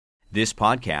This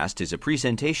podcast is a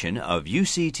presentation of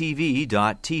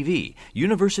UCTV.tv,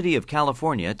 University of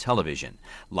California Television.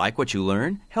 Like what you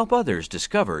learn? Help others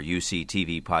discover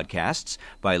UCTV podcasts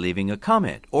by leaving a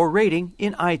comment or rating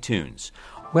in iTunes.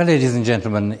 Well, ladies and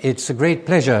gentlemen, it's a great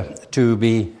pleasure to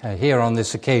be here on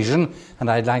this occasion,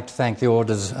 and I'd like to thank the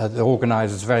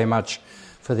organizers very much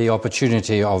for the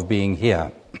opportunity of being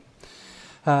here.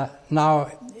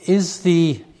 Now, is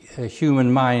the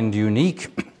human mind unique?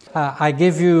 I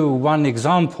give you one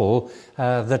example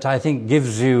that I think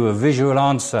gives you a visual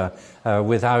answer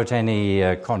without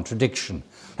any contradiction.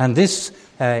 And this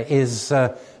is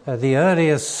the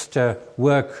earliest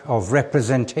work of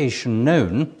representation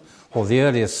known, or the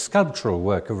earliest sculptural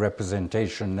work of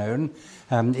representation known.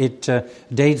 It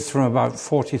dates from about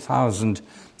 40,000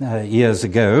 years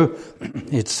ago.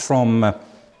 It's from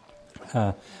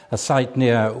a site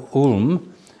near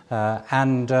Ulm,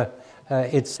 and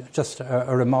it's just a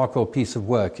remarkable piece of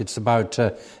work. It's about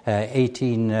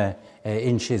 18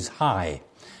 inches high.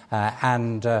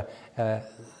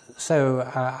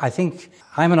 So I think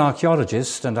I'm an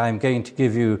archaeologist, and I'm going to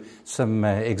give you some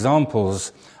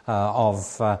examples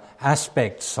of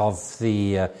aspects of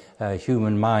the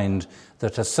human mind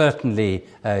that are certainly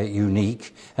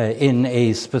unique in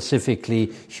a specifically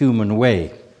human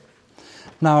way.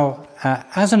 Now,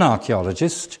 as an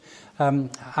archaeologist,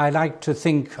 I like to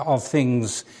think of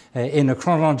things in a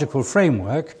chronological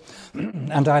framework,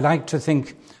 and I like to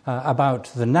think about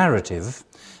the narrative.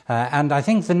 And I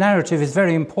think the narrative is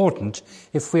very important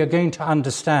if we are going to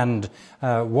understand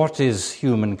what is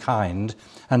humankind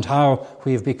and how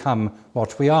we have become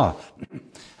what we are.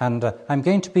 And I'm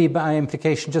going to be, by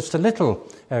implication, just a little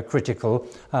critical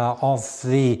of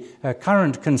the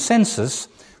current consensus,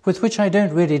 with which I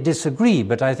don't really disagree,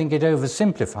 but I think it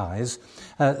oversimplifies,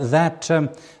 that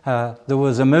there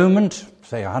was a moment,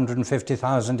 say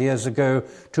 150,000 years ago,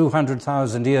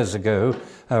 200,000 years ago,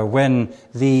 when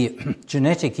the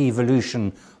genetic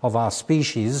evolution of our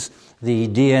species, the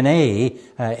DNA,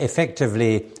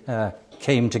 effectively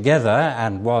came together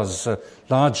and was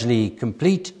largely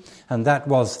complete, and that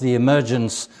was the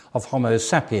emergence of Homo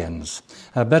sapiens.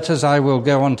 But as I will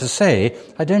go on to say,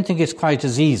 I don't think it's quite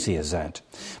as easy as that.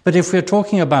 But if we're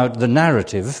talking about the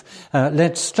narrative,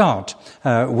 let's start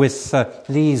with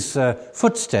these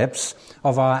footsteps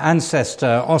of our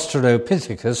ancestor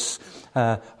Australopithecus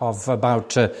of about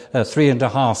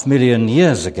 3.5 million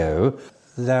years ago.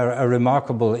 They're a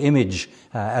remarkable image,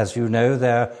 as you know.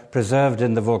 They're preserved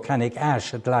in the volcanic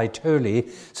ash at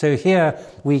Laetoli. So here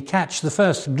we catch the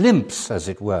first glimpse, as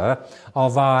it were,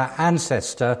 of our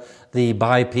ancestor, the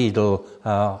bipedal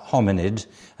hominid,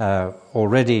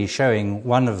 already showing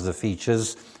one of the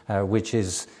features which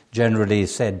is generally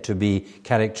said to be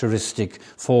characteristic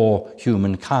for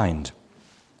humankind.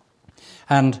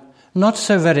 And not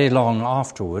so very long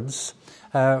afterwards,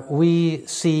 we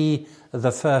see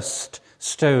the first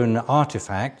stone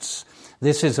artifacts.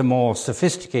 This is a more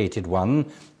sophisticated one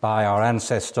by our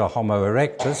ancestor Homo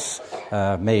erectus,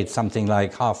 made something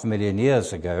like 500,000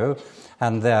 years ago,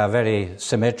 and they are very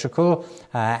symmetrical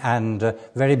and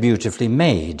very beautifully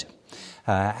made.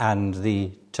 And the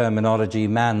terminology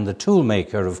man the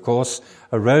toolmaker, of course,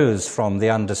 arose from the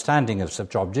understanding of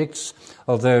such objects,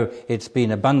 although it's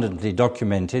been abundantly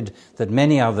documented that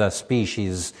many other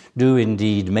species do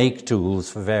indeed make tools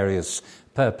for various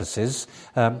purposes.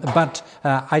 But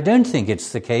I don't think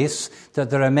it's the case that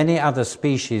there are many other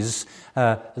species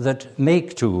that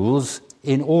make tools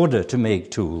in order to make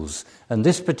tools. And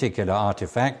this particular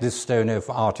artifact, this stone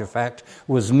artifact,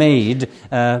 was made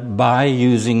by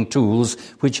using tools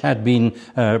which had been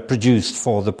produced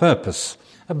for the purpose.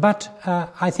 But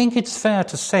I think it's fair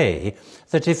to say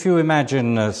that if you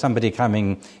imagine somebody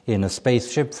coming in a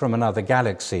spaceship from another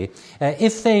galaxy,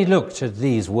 if they looked at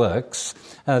these works,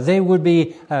 they would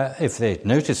be, if they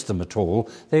noticed them at all,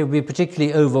 they would be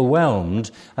particularly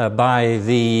overwhelmed by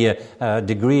the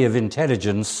degree of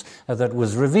intelligence that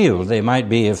was revealed. They might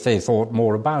be if they thought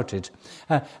more about it.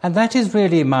 And that is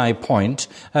really my point.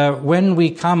 When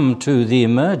we come to the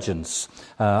emergence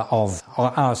of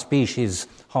our species,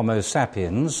 Homo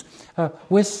sapiens,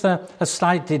 with a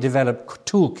slightly developed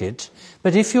toolkit.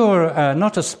 But if you're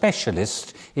not a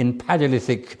specialist in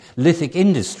Paleolithic lithic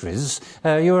industries,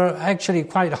 you're actually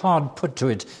quite hard put to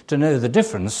it to know the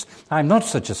difference. I'm not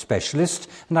such a specialist,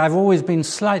 and I've always been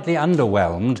slightly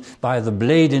underwhelmed by the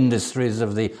blade industries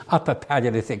of the upper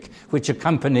Paleolithic, which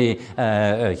accompany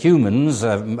humans,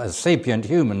 sapient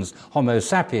humans, Homo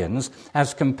sapiens,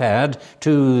 as compared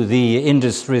to the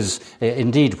industries,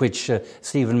 indeed, which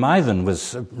Stephen Mythen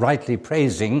was rightly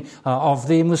praising, of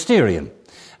the Mousterian.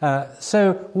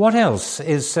 So what else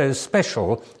is so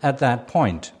special at that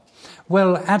point?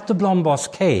 Well, at the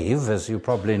Blombos Cave, as you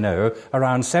probably know,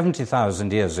 around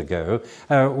 70,000 years ago,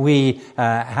 we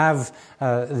have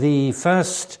the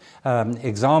first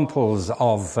examples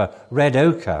of red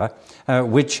ochre,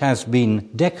 which has been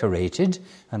decorated,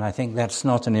 and I think that's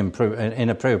not an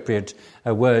inappropriate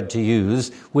word to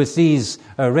use, with these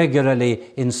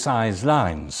regularly incised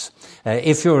lines.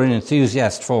 If you're an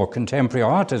enthusiast for contemporary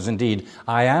art, as indeed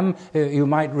I am, you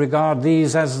might regard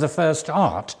these as the first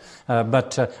art,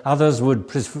 but others would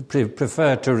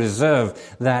prefer to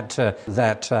reserve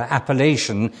that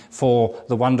appellation for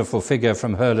the wonderful figure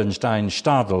from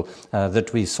Herlenstein-Stadel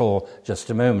that we saw just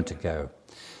a moment ago.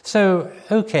 So,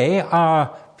 okay,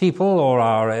 our people or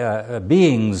our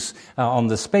beings on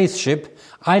the spaceship,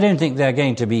 I don't think they're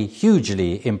going to be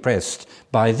hugely impressed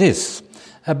by this.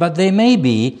 But they may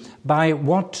be by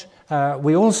what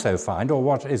we also find, or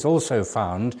what is also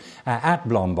found at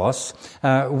Blombos,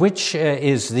 which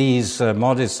is these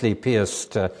modestly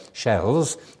pierced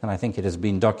shells, and I think it has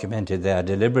been documented they are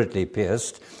deliberately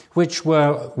pierced, which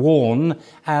were worn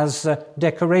as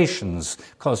decorations,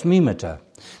 cosmemata.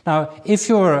 Now, if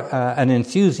you're an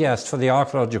enthusiast for the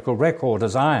archaeological record,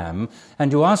 as I am,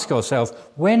 and you ask yourself,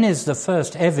 when is the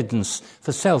first evidence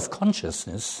for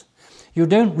self-consciousness? You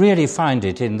don't really find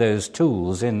it in those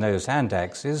tools, in those hand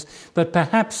axes, but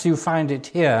perhaps you find it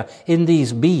here in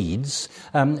these beads,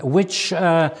 which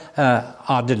are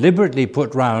deliberately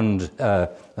put round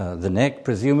the neck,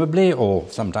 presumably, or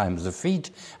sometimes the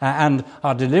feet, and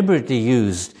are deliberately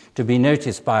used to be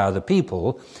noticed by other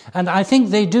people. And I think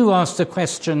they do ask the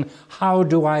question, how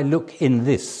do I look in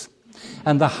this?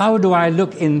 And the how do I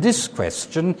look in this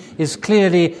question is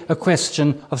clearly a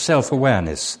question of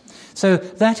self-awareness. So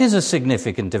that is a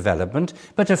significant development,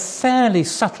 but a fairly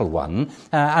subtle one,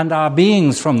 and our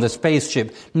beings from the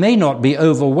spaceship may not be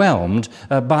overwhelmed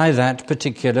by that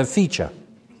particular feature.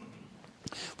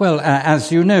 Well,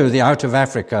 as you know, the out of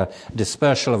Africa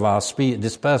dispersion of our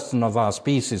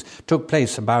species took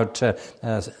place about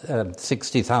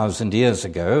 60,000 years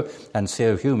ago, and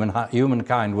so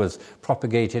humankind was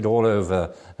propagated all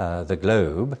over the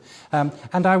globe.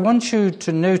 And I want you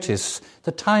to notice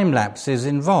the time lapses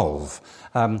involved.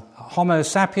 Homo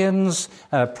sapiens,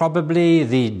 probably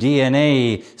the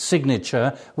DNA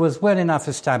signature was well enough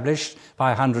established by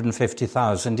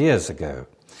 150,000 years ago.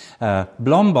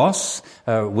 Blombos,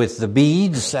 with the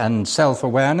beads and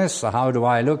self-awareness, the how do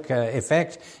I look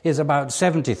effect, is about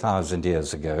 70,000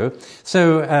 years ago.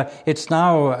 So it's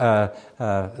now,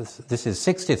 this is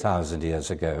 60,000 years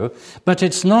ago, but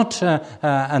it's not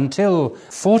until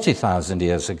 40,000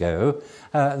 years ago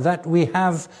that we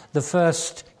have the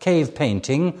first cave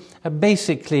painting,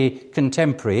 basically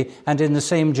contemporary and in the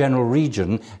same general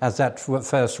region as that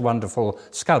first wonderful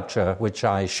sculpture which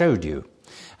I showed you.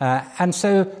 And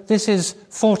so this is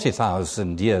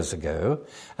 40,000 years ago,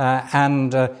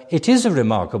 and it is a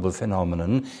remarkable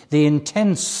phenomenon, the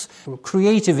intense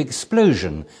creative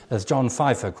explosion, as John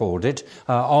Pfeiffer called it,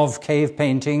 of cave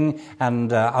painting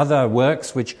and other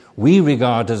works which we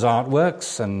regard as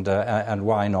artworks, and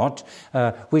why not,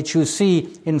 which you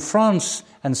see in France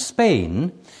and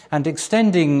Spain, and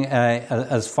extending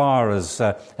as far as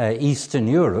Eastern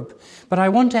Europe. But I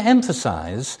want to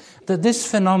emphasize that this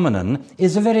phenomenon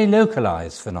is a very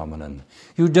localized phenomenon.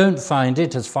 You don't find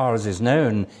it, as far as is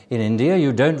known, in India.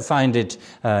 You don't find it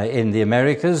in the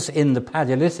Americas, in the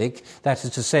Paleolithic, that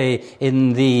is to say,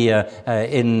 in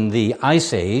the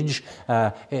Ice Age.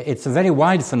 It's a very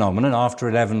wide phenomenon after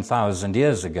 11,000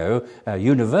 years ago,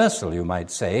 universal, you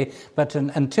might say, but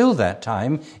until that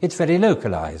time, it's very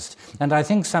localized. And I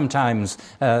think sometimes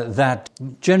that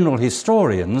general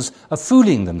historians are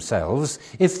fooling themselves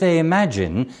if they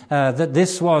imagine that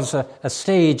this was a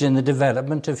stage in the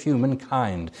development of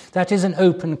humankind. That is an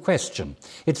open question.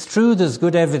 It's true there's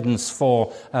good evidence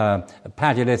for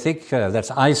Paleolithic,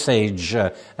 that's Ice Age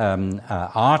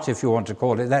art, if you want to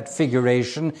call it, that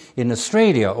figuration in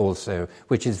Australia also,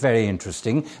 which is very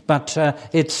interesting, but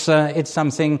it's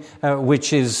something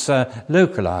which is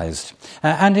localized.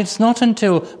 And it's not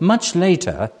until much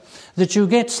later that you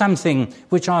get something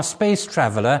which our space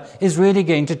traveller is really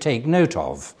going to take note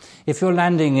of. If you're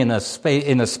landing in a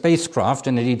spacecraft,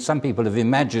 and indeed some people have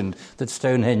imagined that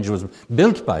Stonehenge was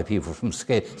built by people from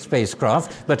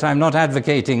spacecraft, but I'm not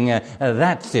advocating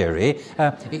that theory,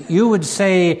 you would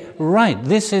say, right,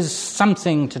 this is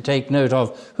something to take note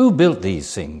of. Who built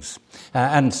these things?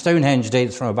 And Stonehenge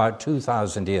dates from about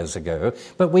 2,000 years ago,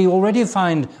 but we already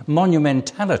find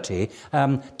monumentality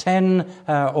 10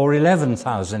 or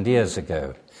 11,000 years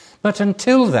ago. But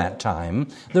until that time,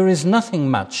 there is nothing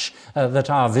much that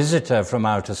our visitor from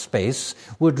outer space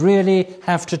would really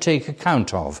have to take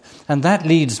account of. And that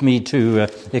leads me to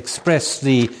express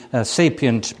the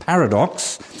sapient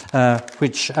paradox,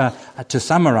 which, to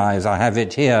summarize, I have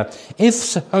it here.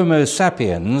 If Homo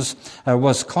sapiens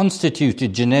was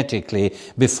constituted genetically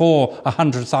before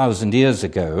 100,000 years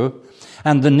ago,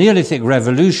 and the Neolithic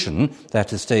Revolution,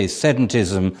 that is to say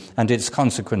sedentism and its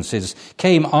consequences,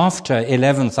 came after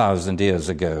 11,000 years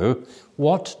ago,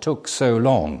 what took so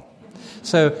long?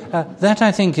 So that,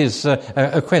 I think, is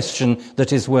a question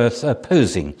that is worth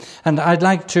posing. And I'd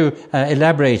like to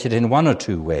elaborate it in one or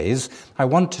two ways. I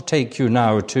want to take you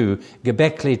now to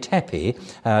Göbekli Tepe,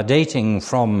 dating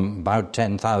from about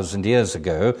 10,000 years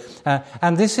ago.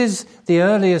 And this is the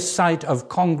earliest site of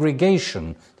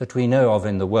congregation that we know of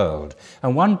in the world.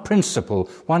 And one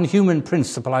human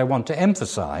principle I want to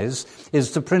emphasize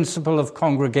is the principle of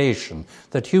congregation,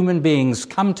 that human beings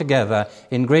come together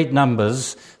in great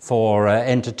numbers for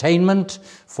entertainment,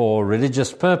 for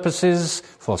religious purposes,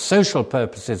 for social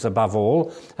purposes above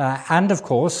all, and of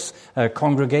course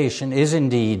congregation is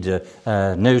indeed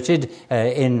noted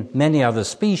in many other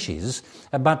species,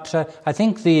 but I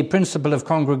think the principle of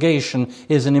congregation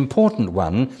is an important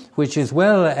one, which is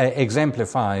well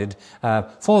exemplified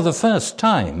for the first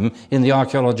time in the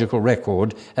archaeological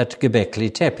record at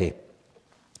Göbekli Tepe.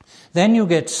 Then you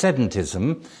get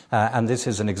sedentism, and this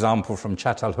is an example from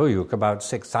Çatalhöyük, about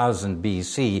 6000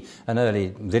 BC, an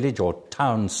early village or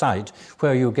town site,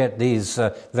 where you get these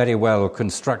very well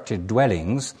constructed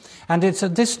dwellings. And it's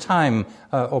at this time,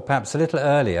 or perhaps a little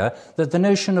earlier, that the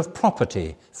notion of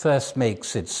property first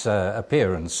makes its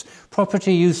appearance.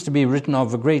 Property used to be written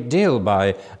of a great deal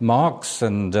by Marx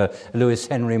and Lewis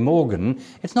Henry Morgan.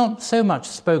 It's not so much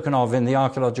spoken of in the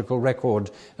archaeological record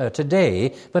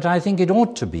today, but I think it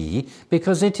ought to be,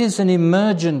 because it is an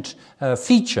emergent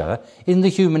feature in the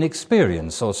human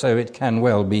experience, or so it can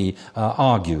well be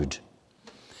argued.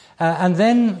 And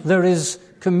then there is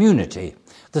community,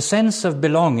 the sense of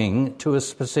belonging to a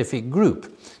specific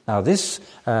group. Now, this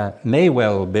may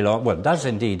well belong, well, does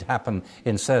indeed happen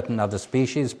in certain other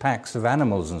species, packs of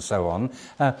animals and so on,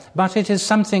 but it is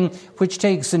something which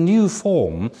takes a new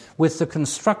form with the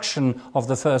construction of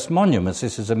the first monuments.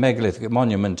 This is a megalithic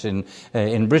monument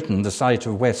in Britain, the site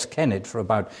of West Kennet, for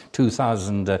about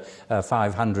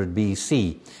 2,500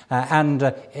 BC.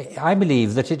 And I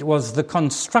believe that it was the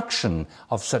construction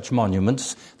of such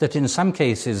monuments that in some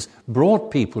cases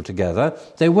brought people together.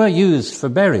 They were used for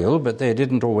burial, but they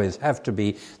didn't always have to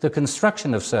be. The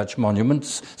construction of such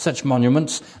monuments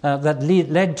that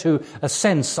led to a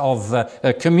sense of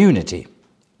community.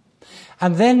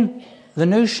 And then the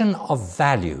notion of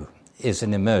value is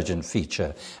an emergent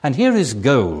feature. And here is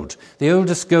gold, the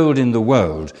oldest gold in the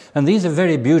world. And these are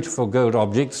very beautiful gold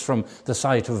objects from the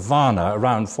site of Varna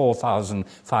around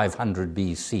 4,500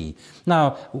 BC.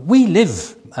 Now, we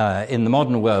live in the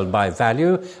modern world by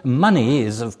value. Money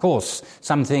is, of course,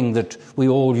 something that we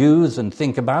all use and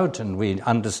think about, and we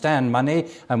understand money,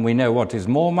 and we know what is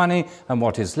more money and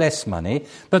what is less money.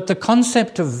 But the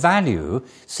concept of value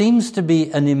seems to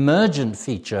be an emergent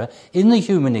feature in the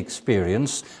human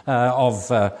experience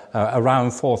of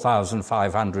around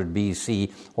 4,500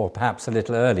 BC, or perhaps a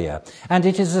little earlier. And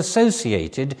it is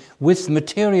associated with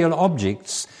material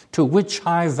objects to which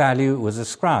high value was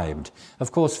ascribed.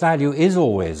 Of course, value is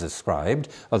always ascribed,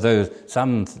 although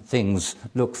some things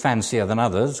look fancier than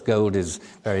others. Gold is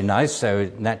very nice, so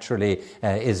it naturally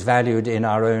is valued in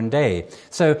our own day.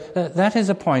 So that is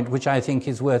a point which I think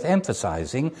is worth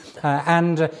emphasizing,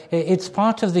 and it's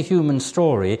part of the human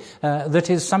story that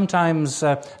is sometimes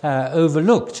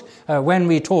overlooked. When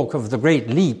we talk of the great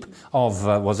leap of,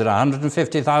 was it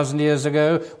 150,000 years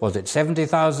ago? Was it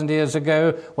 70,000 years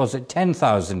ago? Was it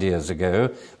 10,000 years ago?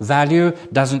 Value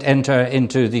doesn't enter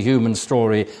into the human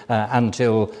story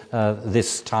until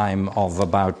this time of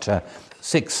about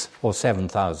 6,000 or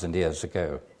 7,000 years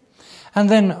ago. And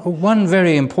then one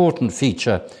very important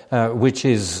feature which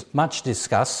is much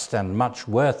discussed and much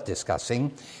worth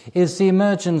discussing is the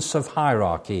emergence of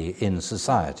hierarchy in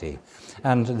society.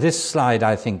 And this slide,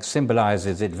 I think,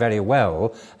 symbolizes it very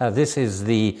well. This is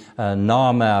the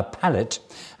Narmer palette,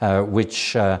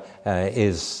 which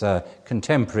is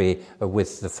contemporary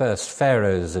with the first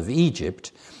pharaohs of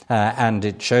Egypt, and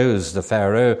it shows the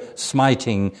pharaoh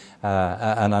smiting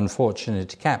an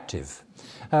unfortunate captive.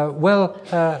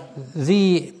 The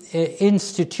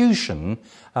institution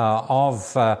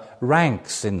of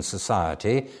ranks in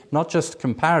society, not just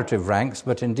comparative ranks,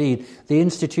 but indeed the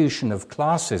institution of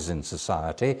classes in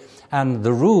society and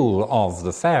the rule of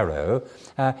the pharaoh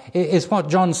is what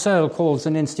John Searle calls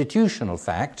an institutional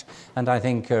fact, and I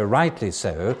think rightly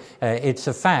so. It's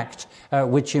a fact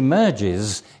which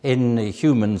emerges in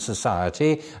human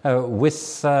society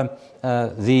with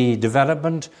the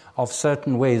development of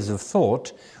certain ways of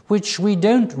thought, which we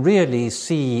don't really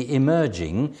see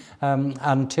emerging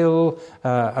until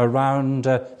around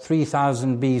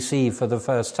 3000 BC for the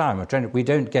first time. We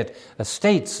don't get a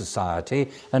state society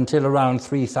until around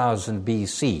 3000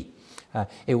 BC.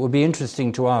 It would be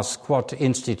interesting to ask what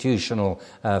institutional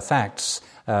facts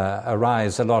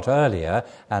arise a lot earlier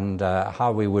and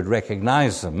how we would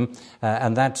recognize them.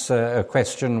 And that's a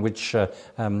question which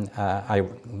I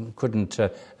couldn't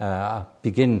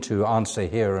begin to answer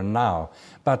here and now.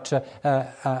 But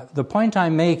the point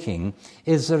I'm making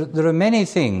is that there are many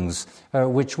things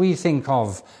which we think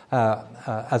of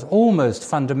as almost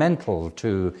fundamental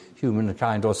to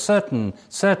humankind, or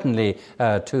certainly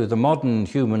to the modern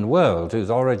human world,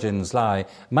 whose origins lie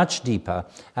much deeper.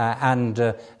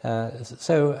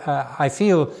 So I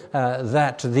feel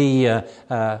that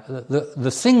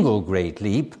the single great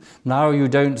leap, now you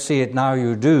don't see it, now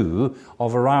you do,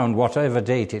 of around whatever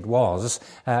date it was,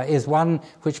 is one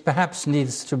which perhaps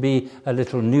needs to be a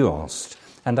little nuanced.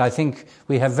 And I think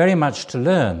we have very much to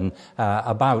learn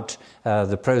about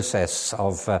the process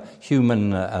of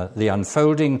the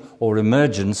unfolding or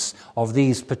emergence of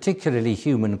these particularly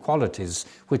human qualities,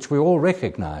 which we all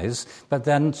recognize, but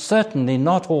then certainly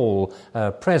not all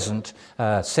present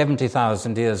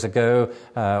 70,000 years ago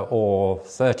or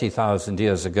 30,000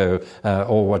 years ago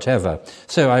or whatever.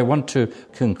 So I want to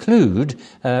conclude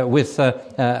with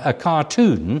a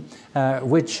cartoon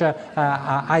which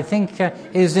I think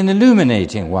is an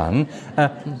illuminating one,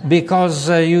 because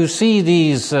you see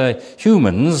these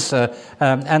humans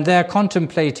and they're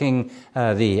contemplating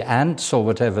the ants or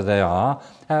whatever they are,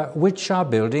 which are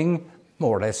building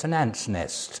more or less an ant's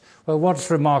nest. Well, what's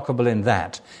remarkable in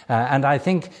that? And I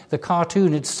think the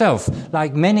cartoon itself,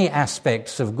 like many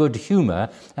aspects of good humour,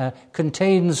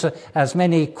 contains as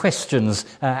many questions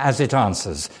as it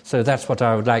answers. So that's what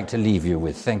I would like to leave you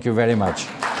with. Thank you very much.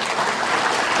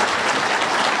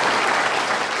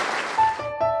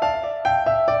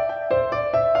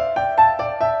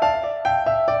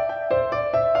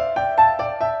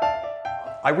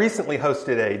 I recently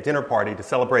hosted a dinner party to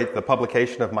celebrate the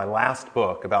publication of my last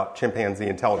book about chimpanzee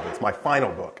intelligence, my final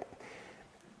book.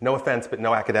 No offense, but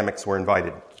no academics were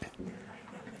invited.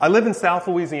 I live in South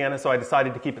Louisiana, so I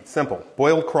decided to keep it simple.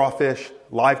 Boiled crawfish,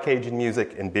 live Cajun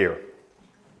music, and beer.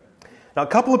 Now, a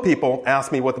couple of people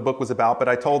asked me what the book was about, but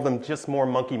I told them just more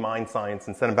monkey mind science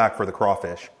and sent them back for the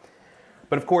crawfish.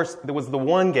 But of course, there was the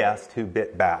one guest who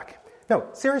bit back. No,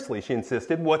 seriously, she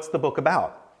insisted, what's the book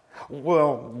about?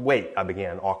 Well, wait, I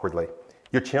began awkwardly.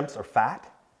 Your chimps are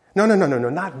fat? No,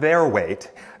 not their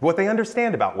weight. What they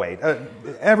understand about weight.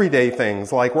 Everyday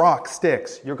things like rocks,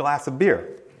 sticks, your glass of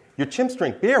beer. Your chimps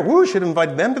drink beer? Woo, should have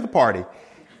invited them to the party.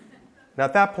 Now,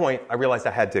 at that point, I realized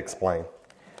I had to explain.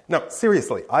 No,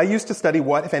 seriously, I used to study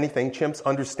what, if anything, chimps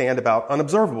understand about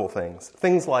unobservable things.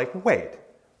 Things like weight.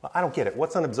 Well, I don't get it.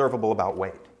 What's unobservable about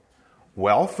weight?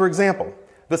 Well, for example,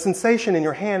 the sensation in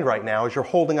your hand right now as you're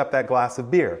holding up that glass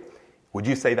of beer. Would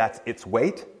you say that's its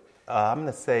weight? I'm going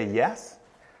to say yes.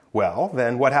 Well,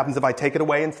 then what happens if I take it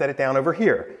away and set it down over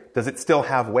here? Does it still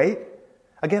have weight?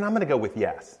 Again, I'm going to go with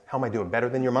yes. How am I doing? Better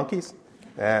than your monkeys?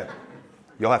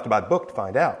 You'll have to buy the book to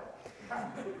find out.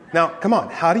 Now, come on.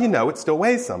 How do you know it still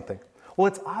weighs something? Well,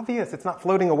 it's obvious. It's not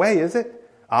floating away, is it?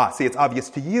 See, it's obvious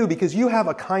to you because you have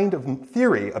a kind of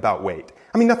theory about weight.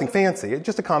 I mean, nothing fancy. It's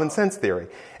just a common sense theory.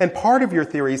 And part of your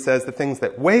theory says that things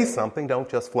that weigh something don't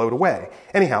just float away.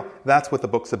 Anyhow, that's what the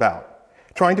book's about.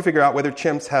 Trying to figure out whether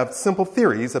chimps have simple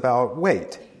theories about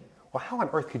weight. Well, how on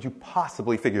earth could you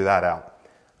possibly figure that out?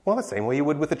 Well, the same way you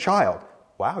would with a child.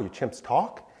 Wow, your chimps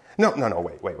talk? No,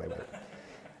 wait.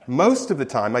 Most of the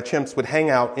time, my chimps would hang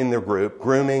out in their group,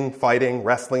 grooming, fighting,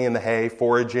 wrestling in the hay,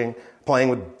 foraging, playing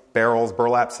with barrels,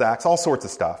 burlap sacks, all sorts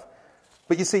of stuff.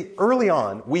 But you see, early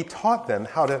on, we taught them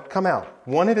how to come out,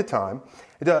 one at a time,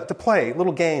 to play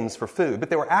little games for food. But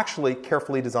they were actually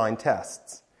carefully designed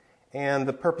tests. And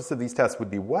the purpose of these tests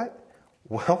would be what?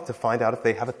 Well, to find out if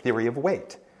they have a theory of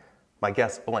weight. My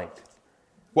guest blinked.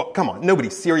 Well, come on, nobody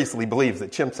seriously believes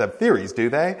that chimps have theories, do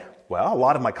they? Well, a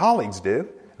lot of my colleagues do.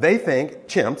 They think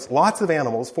chimps, lots of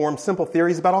animals, form simple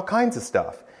theories about all kinds of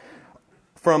stuff.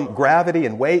 From gravity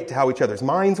and weight to how each other's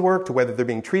minds work to whether they're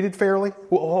being treated fairly.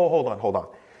 Well, hold on.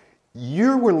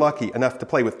 You were lucky enough to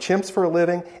play with chimps for a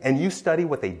living, and you study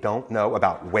what they don't know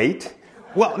about weight?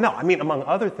 Well, no, I mean, among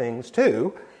other things,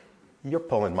 too, you're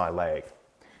pulling my leg.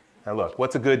 Now look,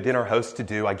 what's a good dinner host to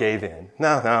do? I gave in.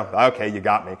 No, okay, you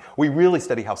got me. We really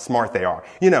study how smart they are.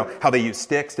 You know, how they use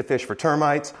sticks to fish for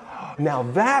termites. Now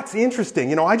that's interesting.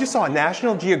 You know, I just saw a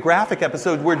National Geographic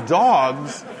episode where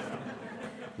dogs,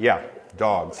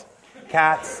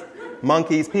 cats,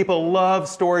 monkeys, people love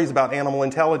stories about animal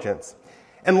intelligence.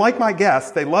 And like my guests,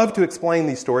 they love to explain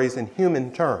these stories in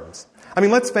human terms. I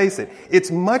mean, let's face it, it's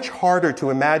much harder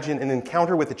to imagine an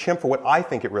encounter with a chimp for what I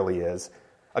think it really is,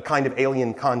 a kind of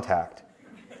alien contact.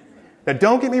 Now,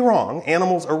 don't get me wrong,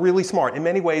 animals are really smart. In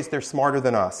many ways, they're smarter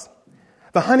than us.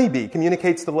 The honeybee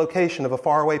communicates the location of a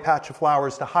faraway patch of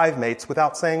flowers to hive mates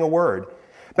without saying a word.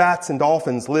 Bats and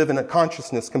dolphins live in a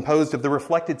consciousness composed of the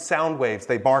reflected sound waves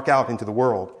they bark out into the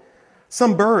world.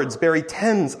 Some birds bury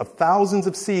tens of thousands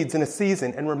of seeds in a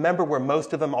season and remember where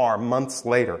most of them are months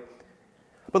later.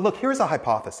 But look, here's a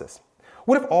hypothesis.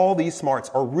 What if all these smarts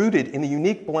are rooted in the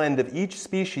unique blend of each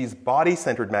species'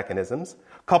 body-centered mechanisms,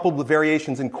 coupled with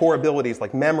variations in core abilities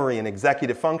like memory and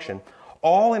executive function,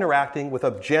 all interacting with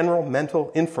a general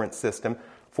mental inference system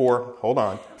for,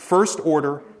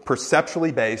 first-order,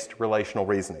 perceptually based relational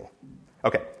reasoning?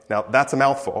 Okay, now that's a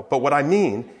mouthful, but what I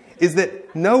mean is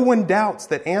that no one doubts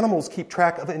that animals keep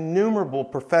track of innumerable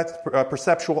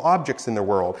perceptual objects in their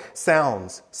world,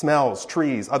 sounds, smells,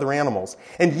 trees, other animals,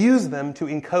 and use them to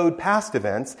encode past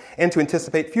events and to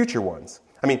anticipate future ones.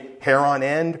 I mean, hair on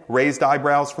end, raised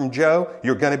eyebrows from Joe,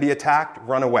 you're going to be attacked,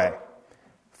 run away.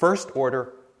 First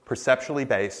order, perceptually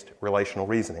based relational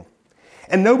reasoning.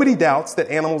 And nobody doubts that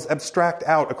animals abstract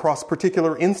out across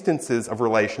particular instances of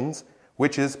relations,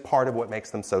 which is part of what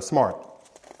makes them so smart.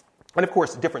 And of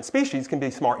course, different species can be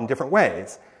smart in different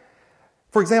ways.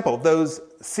 For example, those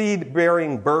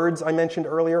seed-bearing birds I mentioned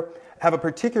earlier have a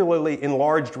particularly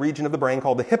enlarged region of the brain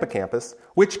called the hippocampus,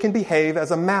 which can behave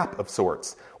as a map of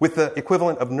sorts, with the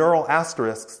equivalent of neural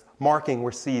asterisks marking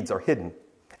where seeds are hidden.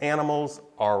 Animals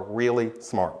are really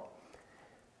smart.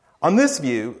 On this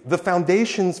view, the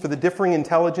foundations for the differing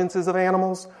intelligences of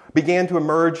animals began to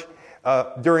emerge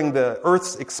during the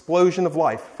Earth's explosion of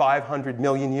life 500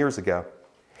 million years ago.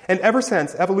 And ever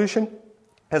since, evolution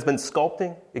has been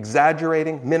sculpting,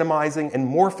 exaggerating, minimizing, and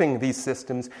morphing these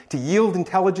systems to yield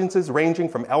intelligences ranging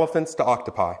from elephants to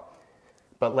octopi.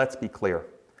 But let's be clear.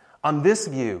 On this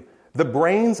view, the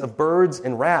brains of birds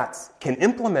and rats can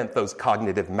implement those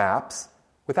cognitive maps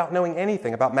without knowing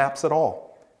anything about maps at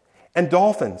all. And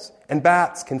dolphins and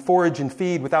bats can forage and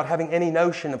feed without having any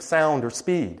notion of sound or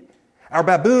speed. Our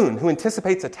baboon, who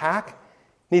anticipates attack,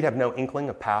 need have no inkling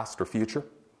of past or future.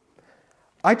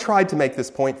 I tried to make this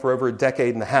point for over a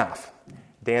decade and a half.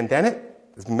 Dan Dennett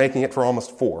has been making it for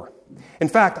almost 4. In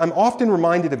fact, I'm often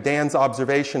reminded of Dan's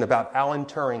observation about Alan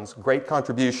Turing's great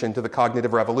contribution to the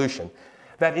cognitive revolution,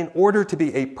 that in order to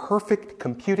be a perfect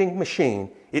computing machine,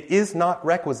 it is not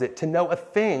requisite to know a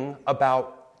thing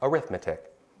about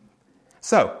arithmetic.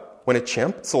 So, when a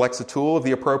chimp selects a tool of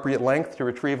the appropriate length to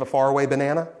retrieve a faraway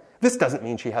banana, this doesn't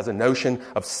mean she has a notion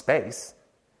of space.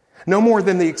 No more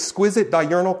than the exquisite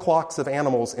diurnal clocks of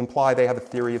animals imply they have a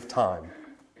theory of time.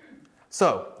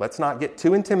 So, let's not get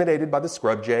too intimidated by the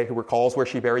scrub jay who recalls where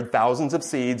she buried thousands of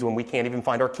seeds when we can't even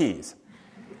find our keys.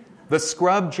 The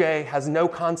scrub jay has no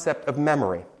concept of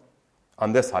memory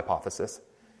on this hypothesis.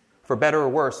 For better or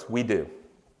worse, we do.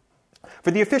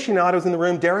 For the aficionados in the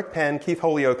room, Derek Penn, Keith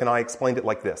Holyoke, and I explained it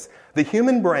like this. The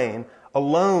human brain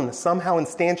alone somehow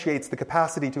instantiates the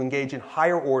capacity to engage in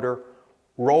higher order,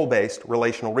 role-based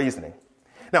relational reasoning.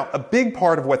 Now, a big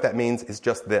part of what that means is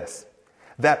just this,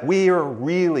 that we are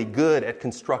really good at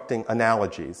constructing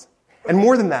analogies. And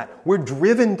more than that, we're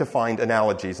driven to find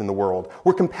analogies in the world.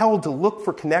 We're compelled to look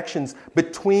for connections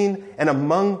between and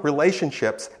among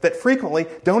relationships that frequently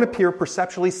don't appear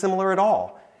perceptually similar at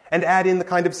all, and add in the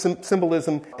kind of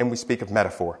symbolism, and we speak of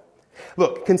metaphor.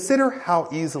 Look, consider how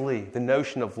easily the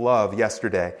notion of love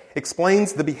yesterday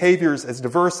explains the behaviors as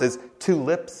diverse as 2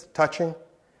 lips touching,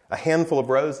 a handful of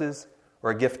roses,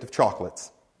 or a gift of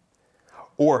chocolates.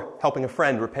 Or helping a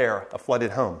friend repair a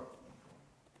flooded home.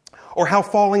 Or how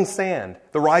falling sand,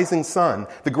 the rising sun,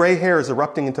 the gray hairs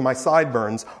erupting into my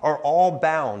sideburns are all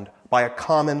bound by a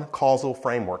common causal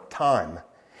framework, time.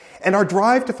 And our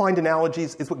drive to find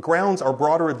analogies is what grounds our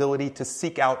broader ability to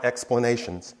seek out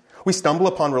explanations. We stumble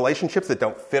upon relationships that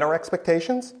don't fit our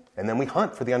expectations, and then we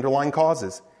hunt for the underlying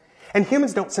causes. And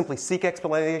humans don't simply seek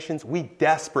explanations, we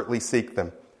desperately seek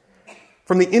them.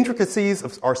 From the intricacies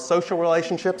of our social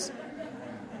relationships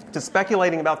to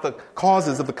speculating about the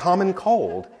causes of the common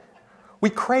cold, we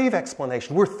crave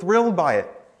explanation. We're thrilled by it.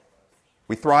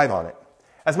 We thrive on it.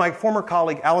 As my former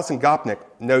colleague Alison Gopnik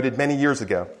noted many years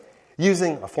ago,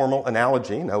 using a formal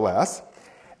analogy, no less,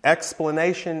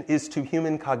 explanation is to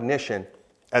human cognition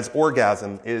as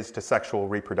orgasm is to sexual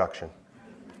reproduction.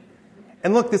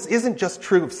 And look, this isn't just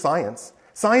true of science.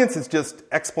 Science is just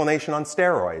explanation on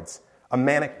steroids, a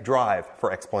manic drive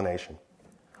for explanation.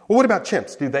 Well, what about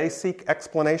chimps? Do they seek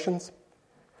explanations?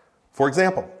 For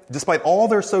example, despite all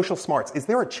their social smarts, is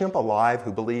there a chimp alive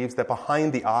who believes that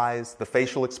behind the eyes, the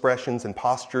facial expressions, and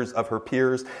postures of her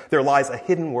peers, there lies a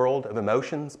hidden world of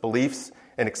emotions, beliefs,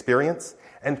 and experience?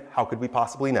 And how could we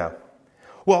possibly know?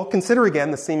 Well, consider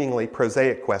again the seemingly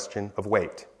prosaic question of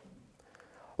weight.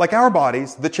 Like our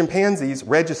bodies, the chimpanzee's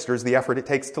registers the effort it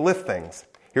takes to lift things.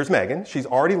 Here's Megan. She's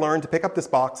already learned to pick up this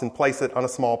box and place it on a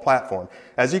small platform.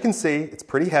 As you can see, it's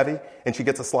pretty heavy, and she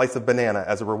gets a slice of banana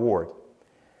as a reward.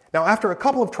 Now, after a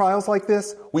couple of trials like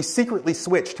this, we secretly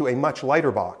switch to a much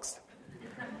lighter box.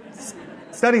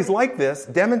 Studies like this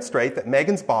demonstrate that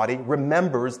Megan's body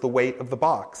remembers the weight of the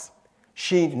box.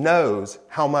 She knows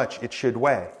how much it should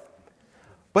weigh.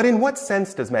 But in what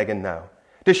sense does Megan know?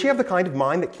 Does she have the kind of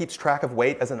mind that keeps track of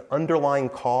weight as an underlying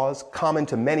cause common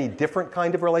to many different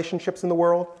kinds of relationships in the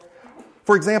world?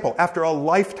 For example, after a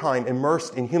lifetime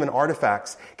immersed in human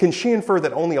artifacts, can she infer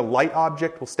that only a light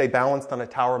object will stay balanced on a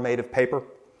tower made of paper?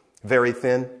 Very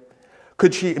thin?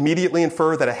 Could she immediately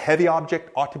infer that a heavy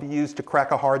object ought to be used to crack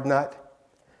a hard nut?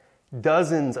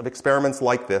 Dozens of experiments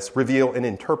like this reveal an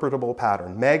interpretable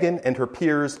pattern. Megan and her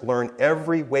peers learn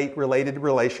every weight-related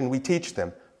relation we teach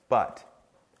them, but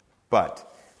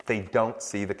they don't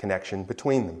see the connection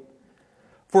between them.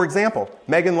 For example,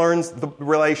 Megan learns the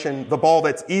relation, the ball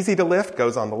that's easy to lift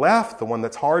goes on the left, the one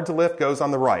that's hard to lift goes on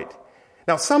the right.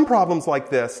 Now, some problems like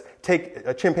this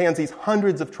take chimpanzees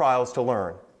hundreds of trials to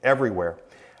learn, everywhere.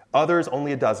 Others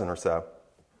only a dozen or so.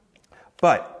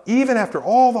 But even after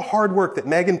all the hard work that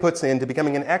Megan puts into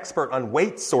becoming an expert on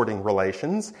weight sorting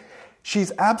relations,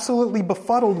 she's absolutely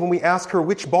befuddled when we ask her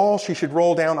which ball she should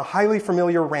roll down a highly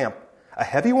familiar ramp, a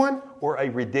heavy one or a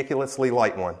ridiculously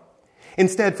light one.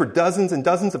 Instead, for dozens and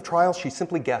dozens of trials, she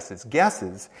simply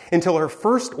guesses until her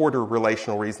first-order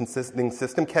relational reasoning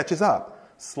system catches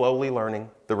up, slowly learning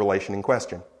the relation in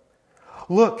question.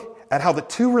 Look at how the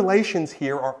two relations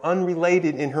here are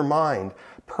unrelated in her mind,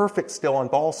 perfect still on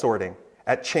ball sorting,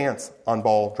 at chance on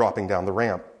ball dropping down the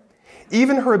ramp.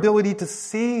 Even her ability to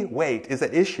see weight is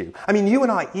at issue. I mean, you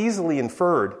and I easily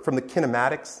inferred from the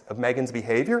kinematics of Megan's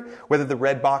behavior whether the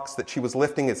red box that she was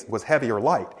lifting was heavy or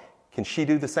light. Can she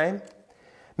do the same?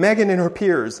 Megan and her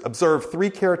peers observed 3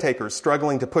 caretakers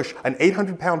struggling to push an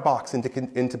 800-pound box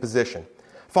into position,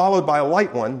 followed by a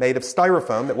light one made of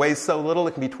styrofoam that weighs so little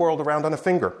it can be twirled around on a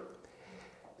finger.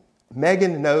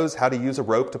 Megan knows how to use a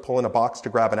rope to pull in a box to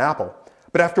grab an apple,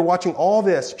 but after watching all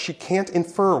this, she can't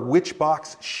infer which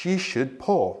box she should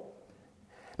pull.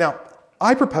 Now,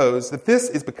 I propose that this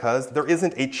is because there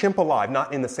isn't a chimp alive,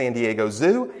 not in the San Diego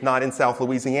Zoo, not in South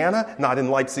Louisiana, not in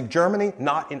Leipzig, Germany,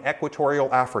 not in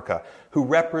equatorial Africa, who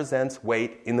represents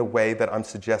weight in the way that I'm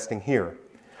suggesting here.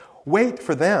 Weight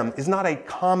for them is not a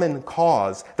common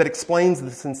cause that explains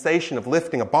the sensation of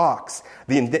lifting a box,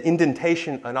 the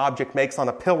indentation an object makes on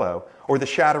a pillow, or the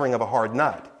shattering of a hard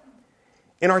nut.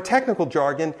 In our technical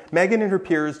jargon, Megan and her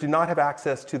peers do not have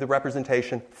access to the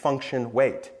representation function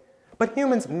weight. But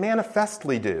humans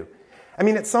manifestly do. I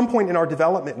mean, at some point in our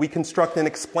development, we construct an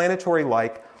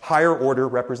explanatory-like, higher-order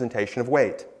representation of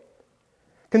weight.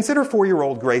 Consider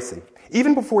 4-year-old Gracie.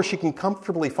 Even before she can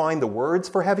comfortably find the words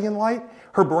for heavy and light,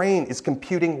 her brain is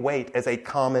computing weight as a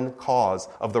common cause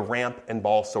of the ramp and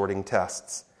ball sorting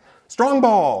tests. Strong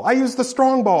ball! I used the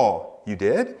strong ball. You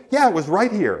did? Yeah, it was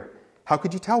right here. How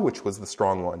could you tell which was the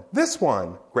strong one? This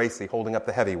one, Gracie holding up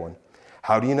the heavy one.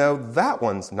 How do you know that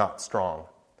one's not strong?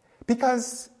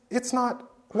 Because it's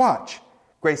not. Watch.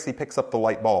 Gracie picks up the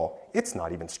light ball. It's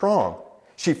not even strong.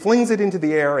 She flings it into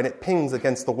the air and it pings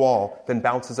against the wall, then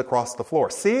bounces across the floor.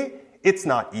 See? It's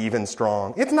not even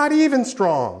strong. It's not even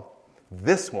strong.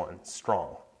 This one's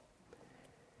strong.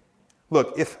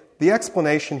 Look, if the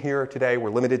explanation here today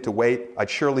were limited to weight, I'd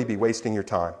surely be wasting your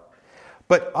time.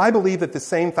 But I believe that the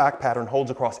same fact pattern holds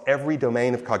across every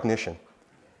domain of cognition.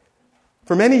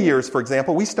 For many years, for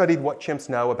example, we studied what chimps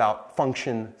know about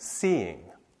function seeing.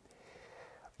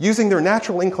 Using their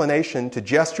natural inclination to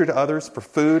gesture to others for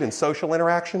food and social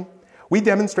interaction, we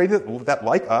demonstrated that,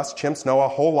 like us, chimps know a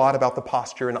whole lot about the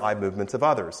posture and eye movements of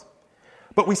others.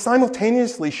 But we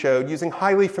simultaneously showed, using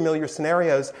highly familiar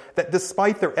scenarios, that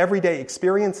despite their everyday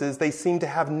experiences, they seem to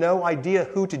have no idea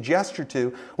who to gesture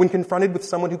to when confronted with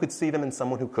someone who could see them and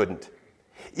someone who couldn't.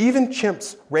 Even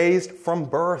chimps raised from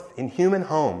birth in human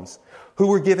homes, who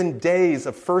were given days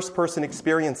of first-person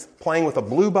experience playing with a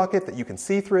blue bucket that you can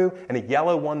see through and a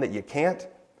yellow one that you can't,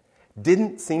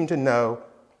 didn't seem to know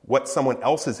what someone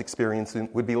else's experience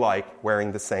would be like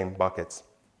wearing the same buckets.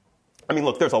 I mean,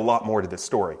 look, there's a lot more to this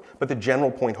story, but the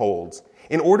general point holds.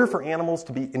 In order for animals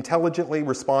to be intelligently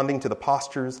responding to the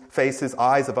postures, faces,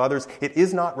 eyes of others, it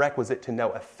is not requisite to know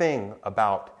a thing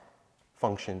about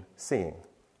function seeing.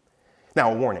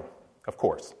 Now, a warning, of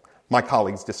course. My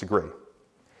colleagues disagree.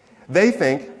 They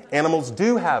think animals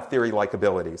do have theory-like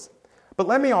abilities. But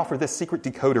let me offer this secret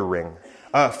decoder ring,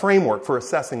 a framework for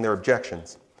assessing their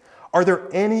objections. Are there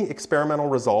any experimental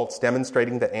results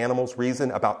demonstrating that animals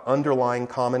reason about underlying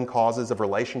common causes of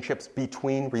relationships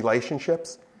between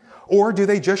relationships? Or do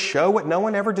they just show what no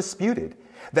one ever disputed,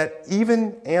 that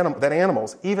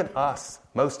animals, even us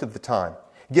most of the time,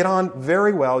 get on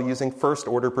very well using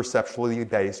first-order perceptually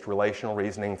based relational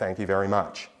reasoning, thank you very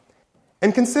much.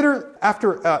 And consider,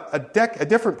 after a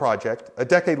different project, a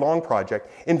decade-long project,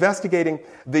 investigating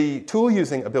the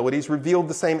tool-using abilities revealed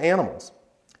the same animals.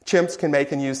 Chimps can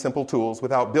make and use simple tools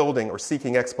without building or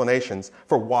seeking explanations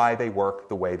for why they work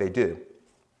the way they do.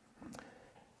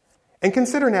 And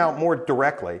consider now more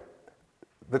directly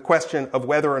the question of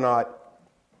whether or not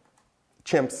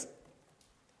chimps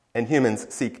and humans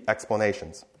seek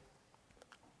explanations.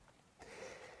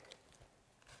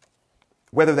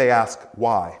 Whether they ask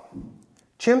why.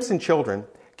 Chimps and children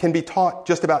can be taught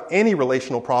just about any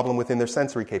relational problem within their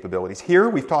sensory capabilities. Here,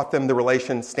 we've taught them the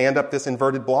relation stand up this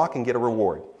inverted block and get a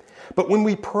reward. But when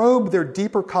we probe their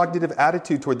deeper cognitive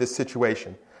attitude toward this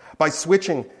situation, by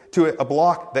switching to a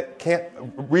block that can't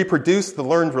reproduce the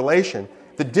learned relation,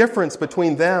 the difference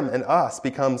between them and us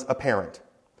becomes apparent.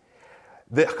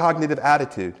 The cognitive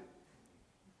attitude.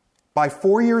 By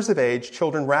 4 years of age,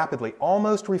 children rapidly,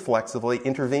 almost reflexively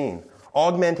intervene,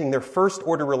 augmenting their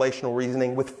first-order relational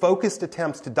reasoning with focused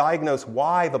attempts to diagnose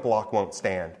why the block won't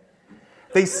stand.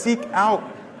 They seek out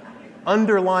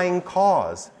underlying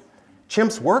cause.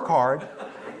 Chimps work hard,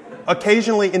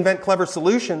 occasionally invent clever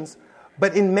solutions,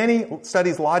 but in many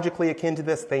studies logically akin to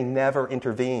this, they never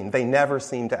intervene. They never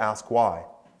seem to ask why.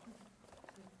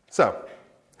 So,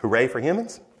 hooray for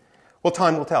humans? Well,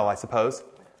 time will tell, I suppose.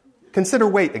 Consider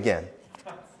weight again.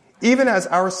 Even as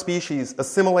our species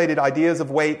assimilated ideas of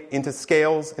weight into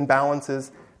scales and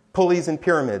balances, pulleys and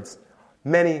pyramids,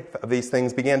 many of these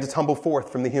things began to tumble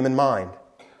forth from the human mind.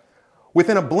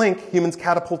 Within a blink, humans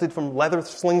catapulted from leather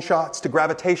slingshots to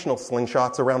gravitational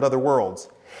slingshots around other worlds.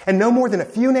 And no more than a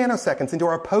few nanoseconds into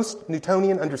our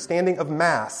post-Newtonian understanding of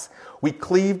mass, we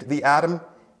cleaved the atom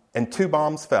and 2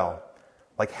 bombs fell,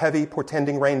 like heavy,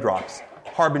 portending raindrops,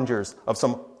 harbingers of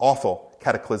some awful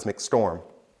cataclysmic storm.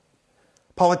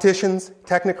 Politicians,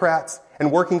 technocrats,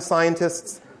 and working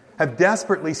scientists have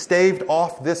desperately staved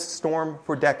off this storm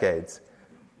for decades,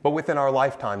 but within our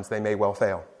lifetimes they may well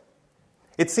fail.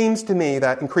 It seems to me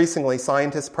that increasingly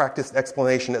scientists practice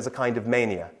explanation as a kind of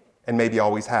mania, and maybe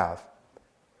always have.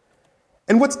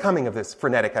 And what's coming of this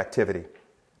frenetic activity?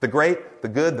 The great, the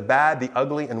good, the bad, the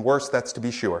ugly, and worse, that's to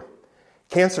be sure.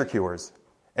 Cancer cures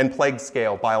and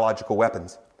plague-scale biological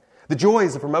weapons. The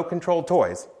joys of remote-controlled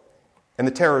toys and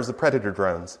the terrors of predator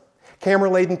drones.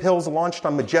 Camera-laden pills launched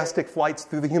on majestic flights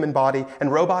through the human body,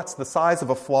 and robots the size of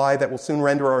a fly that will soon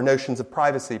render our notions of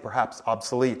privacy perhaps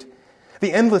obsolete.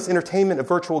 The endless entertainment of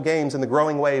virtual games and the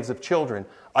growing waves of children,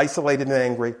 isolated and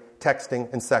angry,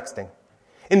 texting and sexting.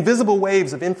 Invisible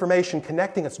waves of information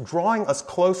connecting us, drawing us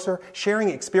closer, sharing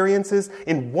experiences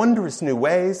in wondrous new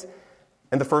ways,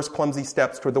 and the first clumsy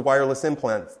steps toward the wireless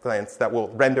implants that will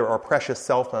render our precious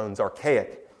cell phones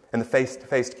archaic and the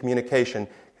face-to-face communication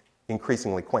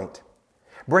increasingly quaint.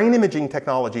 Brain imaging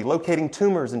technology locating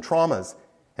tumors and traumas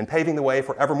and paving the way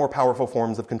for ever more powerful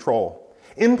forms of control.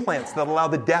 Implants that allow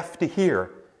the deaf to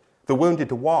hear, the wounded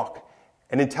to walk,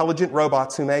 and intelligent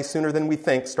robots who may, sooner than we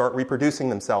think, start reproducing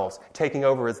themselves, taking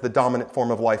over as the dominant form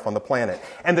of life on the planet.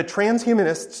 And the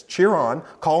transhumanists cheer on,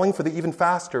 calling for the even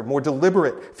faster, more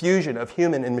deliberate fusion of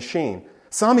human and machine,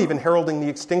 some even heralding the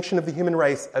extinction of the human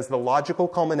race as the logical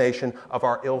culmination of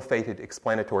our ill-fated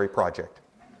explanatory project.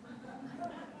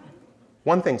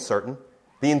 One thing's certain,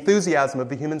 the enthusiasm of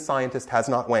the human scientist has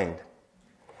not waned.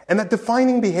 And that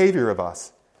defining behavior of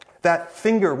us, that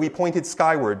finger we pointed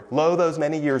skyward, lo, those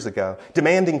many years ago,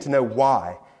 demanding to know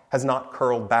why, has not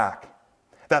curled back.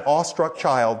 That awestruck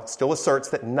child still asserts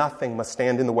that nothing must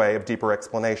stand in the way of deeper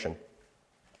explanation.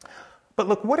 But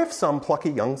look, what if some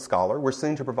plucky young scholar were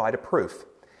soon to provide a proof,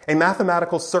 a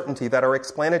mathematical certainty that our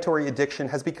explanatory addiction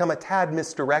has become a tad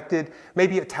misdirected,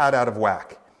 maybe a tad out of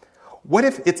whack? What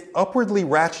if its upwardly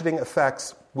ratcheting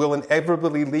effects will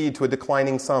inevitably lead to a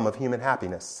declining sum of human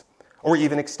happiness, or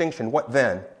even extinction? What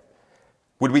then?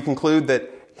 Would we conclude that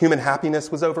human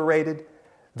happiness was overrated,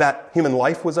 that human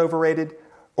life was overrated,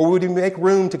 or would we make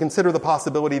room to consider the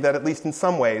possibility that, at least in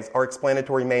some ways, our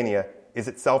explanatory mania is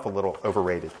itself a little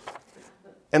overrated?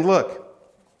 And look,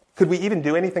 could we even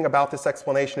do anything about this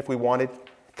explanation if we wanted?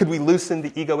 Could we loosen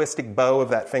the egoistic bow of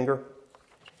that finger?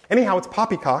 Anyhow, it's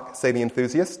poppycock, say the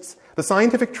enthusiasts. The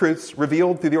scientific truths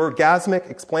revealed through the orgasmic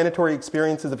explanatory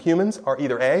experiences of humans are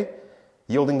either A,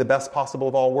 yielding the best possible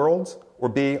of all worlds, or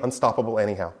B, unstoppable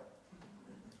anyhow.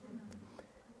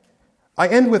 I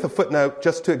end with a footnote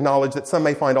just to acknowledge that some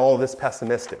may find all of this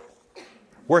pessimistic.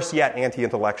 Worse yet,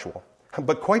 anti-intellectual.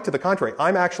 But quite to the contrary,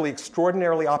 I'm actually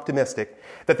extraordinarily optimistic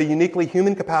that the uniquely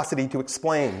human capacity to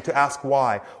explain, to ask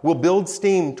why, will build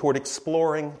steam toward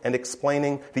exploring and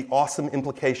explaining the awesome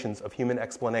implications of human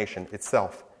explanation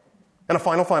itself. And a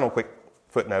final quick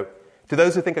footnote. To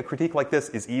those who think a critique like this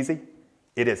is easy,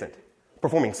 it isn't.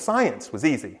 Performing science was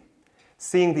easy.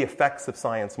 Seeing the effects of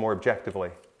science more objectively,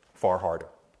 far harder.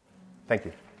 Thank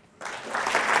you.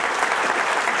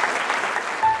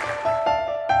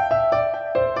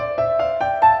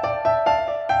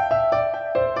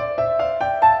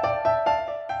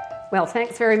 Well,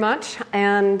 thanks very much.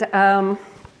 And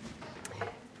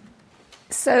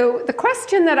so the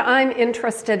question that I'm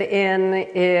interested in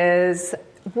is,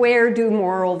 where do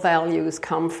moral values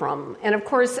come from? And of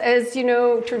course, as you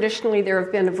know, traditionally there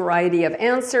have been a variety of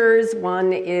answers.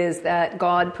 One is that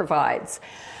God provides.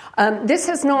 This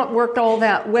has not worked all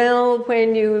that well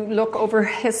when you look over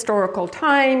historical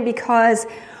time, because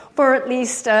for at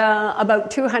least about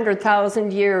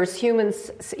 200,000 years,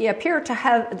 humans appear to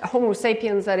have, Homo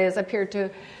sapiens that is, appear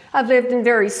to have lived in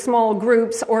very small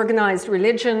groups. Organized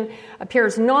religion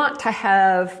appears not to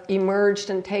have emerged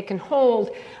and taken hold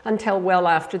until well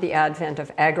after the advent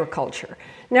of agriculture.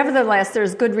 Nevertheless,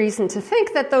 there's good reason to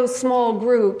think that those small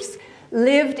groups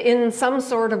lived in some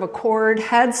sort of accord,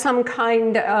 had some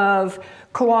kind of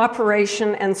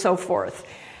cooperation, and so forth.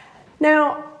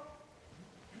 Now,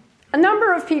 a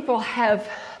number of people have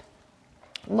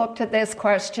looked at this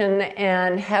question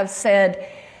and have said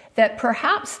that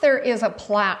perhaps there is a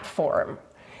platform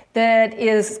that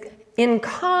is in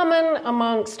common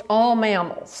amongst all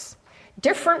mammals,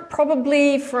 different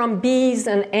probably from bees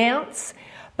and ants,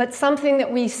 but something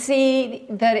that we see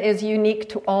that is unique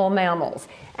to all mammals,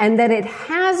 and that it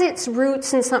has its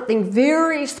roots in something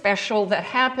very special that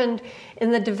happened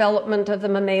in the development of the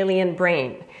mammalian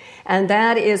brain. And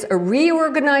that is a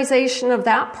reorganization of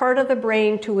that part of the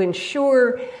brain to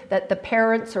ensure that the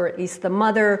parents, or at least the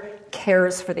mother,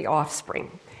 cares for the offspring.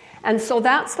 And so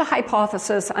that's the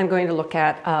hypothesis I'm going to look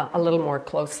at a little more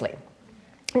closely.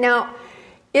 Now,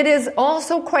 it is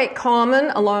also quite common,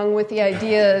 along with the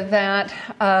idea that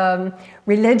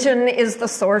religion is the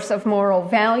source of moral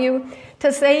value,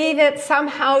 to say that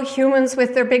somehow humans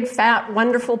with their big, fat,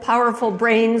 wonderful, powerful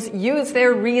brains use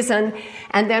their reason,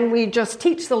 and then we just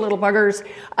teach the little buggers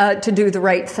to do the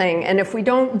right thing. And if we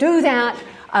don't do that,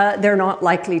 they're not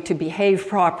likely to behave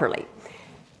properly.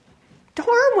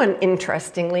 Darwin,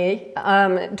 interestingly,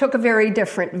 took a very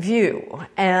different view.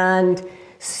 And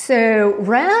so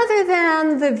rather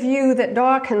than the view that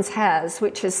Dawkins has,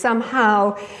 which is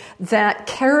somehow that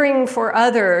caring for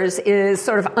others is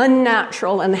sort of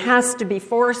unnatural and has to be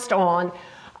forced on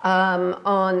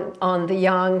the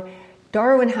young,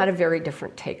 Darwin had a very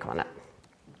different take on it.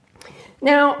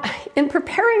 Now, in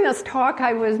preparing this talk,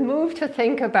 I was moved to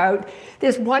think about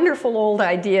this wonderful old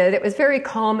idea that was very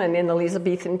common in the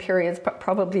Elizabethan periods, but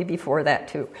probably before that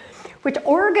too, which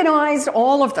organized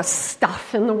all of the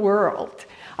stuff in the world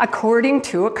according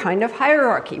to a kind of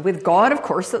hierarchy, with God, of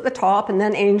course, at the top, and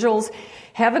then angels,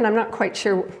 heaven, I'm not quite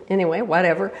sure, anyway,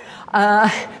 whatever.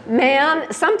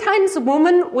 Man, sometimes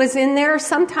woman was in there,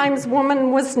 sometimes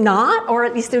woman was not, or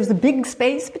at least there was a big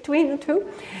space between the two.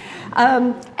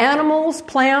 Animals,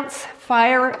 plants,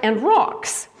 fire, and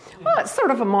rocks. Well, it's sort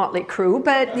of a motley crew,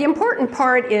 but the important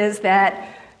part is that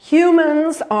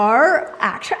humans are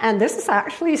actually, and this is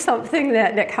actually something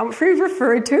that Nick Humphrey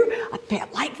referred to, a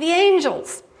bit like the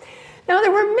angels. Now,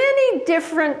 there were many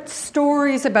different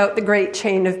stories about the great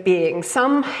chain of being.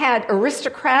 Some had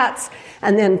aristocrats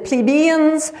and then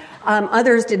plebeians.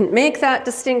 Others didn't make that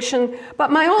distinction.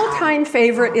 But my all-time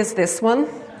favorite is this one.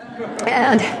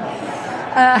 And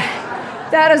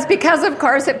that is because, of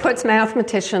course, it puts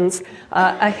mathematicians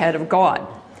ahead of God.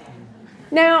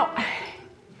 Now,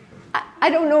 I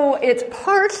don't know, it's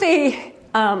partly,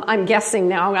 I'm guessing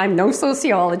now, I'm no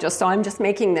sociologist, so I'm just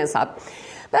making this up.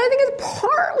 But I think it's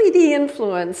partly the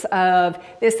influence of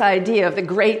this idea of the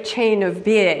great chain of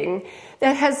being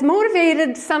that has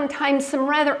motivated sometimes some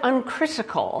rather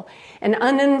uncritical and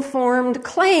uninformed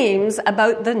claims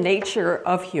about the nature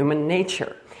of human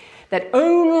nature. That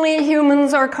only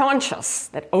humans are conscious,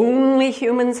 that only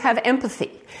humans have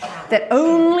empathy, that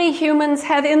only humans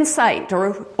have insight,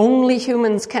 or only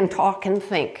humans can talk and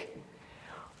think.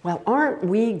 Well, aren't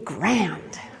we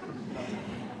grand?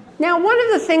 Now, one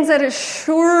of the things that is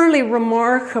surely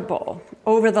remarkable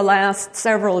over the last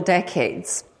several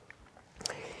decades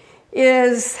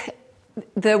is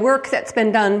the work that's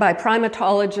been done by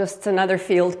primatologists and other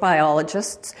field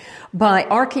biologists, by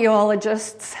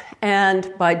archaeologists,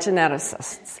 and by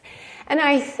geneticists. And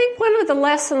I think one of the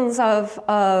lessons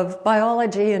of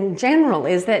biology in general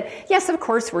is that, yes, of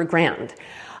course, we're grand,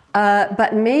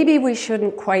 but maybe we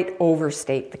shouldn't quite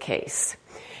overstate the case.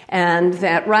 And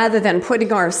that rather than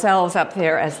putting ourselves up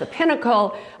there as the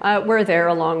pinnacle, we're there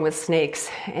along with snakes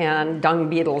and dung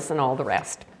beetles and all the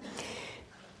rest.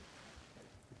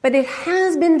 But it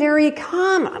has been very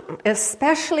common,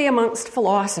 especially amongst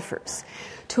philosophers,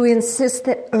 to insist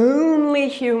that only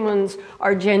humans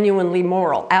are genuinely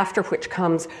moral, after which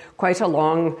comes quite a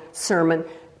long sermon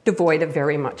devoid of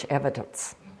very much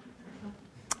evidence.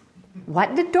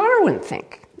 What did Darwin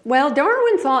think? Well,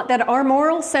 Darwin thought that our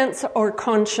moral sense or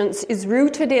conscience is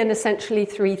rooted in essentially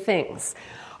three things.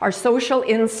 Our social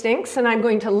instincts, and I'm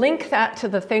going to link that to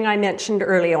the thing I mentioned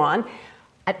early on,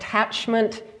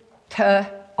 attachment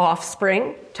to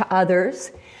offspring, to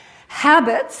others.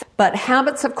 Habits, but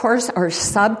habits, of course, are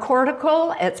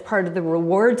subcortical. It's part of the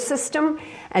reward system,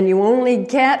 and you only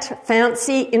get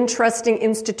fancy, interesting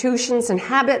institutions and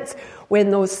habits when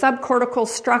those subcortical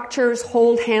structures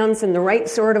hold hands in the right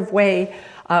sort of way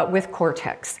with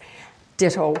cortex.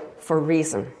 Ditto for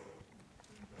reason.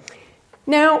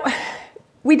 Now,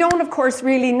 we don't, of course,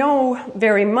 really know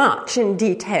very much in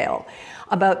detail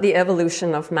about the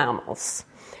evolution of mammals.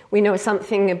 We know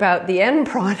something about the end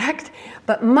product,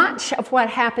 but much of what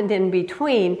happened in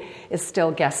between is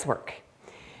still guesswork.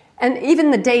 And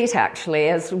even the date, actually,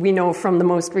 as we know from the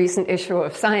most recent issue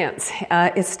of Science,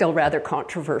 is still rather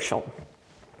controversial.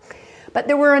 But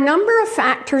there were a number of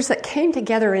factors that came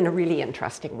together in a really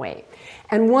interesting way.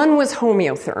 And one was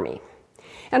homeothermy.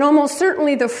 And almost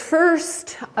certainly the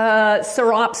first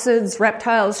sauropsids,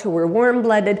 reptiles who were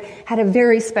warm-blooded, had a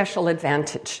very special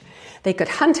advantage. They could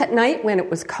hunt at night when it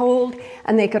was cold,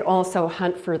 and they could also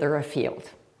hunt further afield.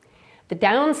 The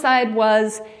downside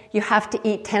was you have to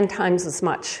eat 10 times as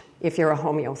much if you're a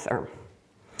homeotherm.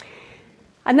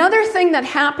 Another thing that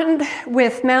happened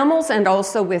with mammals and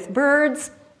also with birds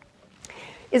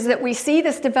is that we see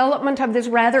this development of this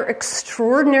rather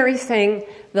extraordinary thing,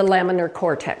 the laminar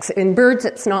cortex. In birds,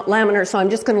 it's not laminar, so I'm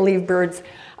just going to leave birds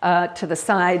to the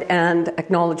side and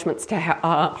acknowledgments to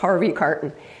Harvey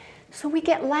Carton. So we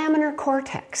get laminar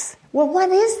cortex. Well, what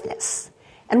is this?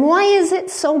 And why is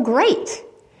it so great?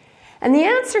 And the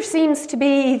answer seems to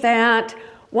be that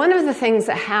one of the things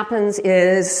that happens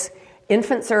is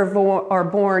infants are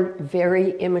born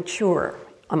very immature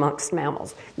amongst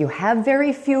mammals. You have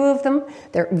very few of them.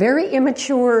 They're very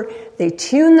immature. They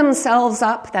tune themselves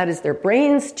up. That is, their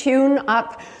brains tune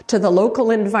up to the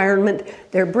local environment.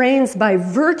 Their brains, by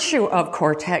virtue of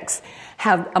cortex,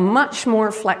 have a much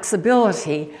more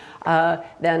flexibility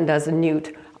than does a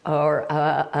newt or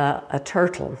a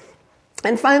turtle.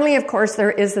 And finally, of course,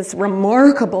 there is this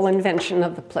remarkable invention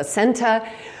of the placenta,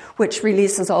 which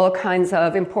releases all kinds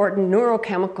of important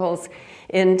neurochemicals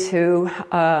into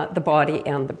the body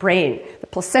and the brain. The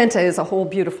placenta is a whole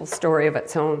beautiful story of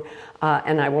its own,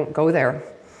 and I won't go there.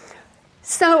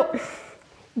 So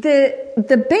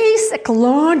the basic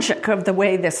logic of the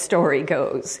way this story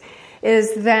goes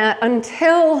is that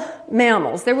until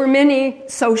mammals, there were many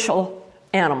social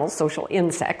animals, social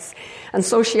insects, and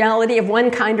sociality of one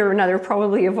kind or another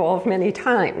probably evolved many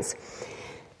times.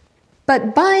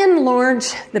 But by and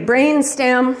large, the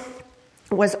brainstem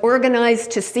was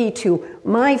organized to see to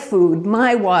my food,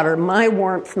 my water, my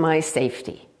warmth, my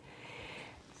safety.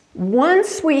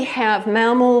 Once we have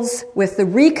mammals with the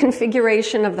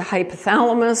reconfiguration of the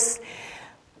hypothalamus,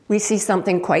 we see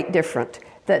something quite different.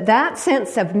 That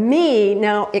sense of me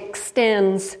now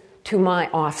extends to my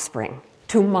offspring,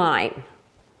 to mine.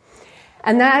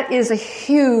 And that is a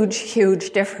huge, huge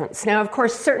difference. Now, of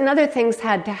course, certain other things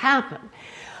had to happen.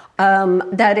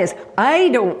 That is, I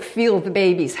don't feel the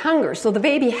baby's hunger, so the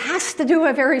baby has to do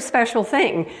a very special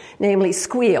thing, namely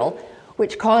squeal,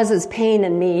 which causes pain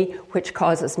in me, which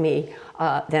causes me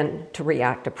then to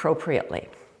react appropriately.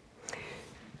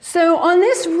 So on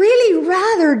this really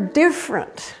rather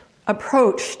different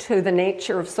approach to the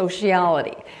nature of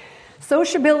sociality,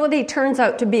 Sociability turns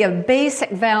out to be a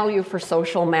basic value for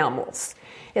social mammals.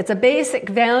 It's a basic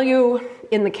value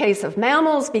in the case of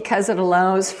mammals because it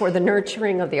allows for the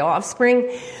nurturing of the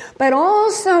offspring. But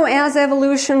also, as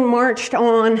evolution marched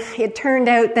on, it turned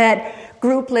out that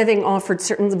group living offered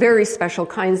certain very special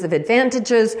kinds of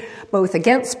advantages, both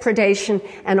against predation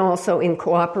and also in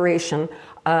cooperation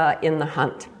in the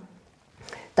hunt.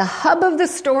 The hub of the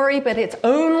story, but it's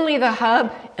only the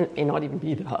hub, and it may not even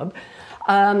be the hub,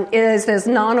 is this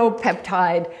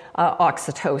nonopeptide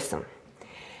oxytocin.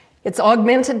 It's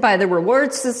augmented by the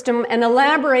reward system and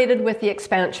elaborated with the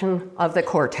expansion of the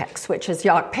cortex, which, as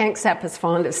Jaak Panksepp is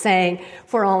fond of saying,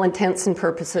 for all intents and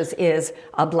purposes is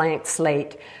a blank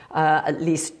slate, at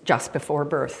least just before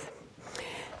birth.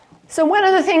 So one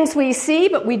of the things we see,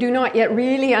 but we do not yet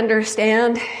really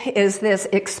understand, is this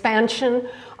expansion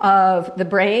of the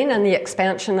brain and the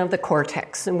expansion of the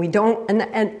cortex. And we don't,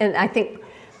 and I think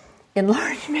in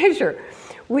large measure,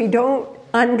 we don't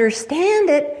understand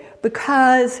it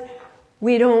because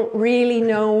we don't really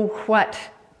know what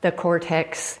the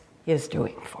cortex is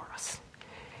doing for us.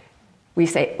 We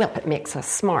say, well, it makes us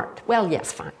smart. Well,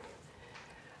 yes, fine.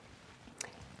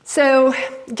 So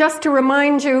just to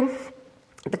remind you,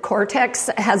 the cortex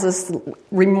has this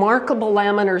remarkable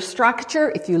laminar structure.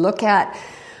 If you look at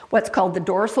what's called the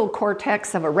dorsal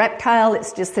cortex of a reptile,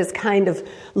 it's just this kind of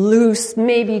loose,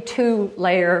 maybe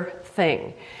two-layer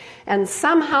thing. And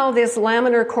somehow this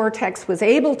laminar cortex was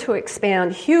able to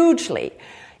expand hugely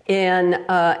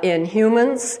in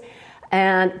humans.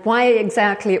 And why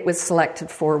exactly it was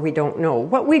selected for, we don't know.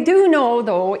 What we do know,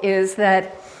 though, is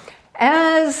that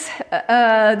as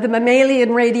the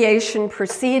mammalian radiation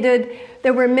proceeded,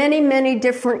 there were many, many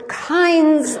different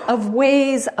kinds of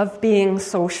ways of being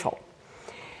social.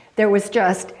 There was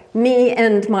just me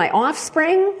and my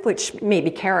offspring, which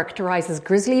maybe characterizes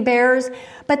grizzly bears,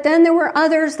 but then there were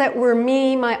others that were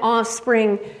me, my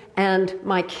offspring, and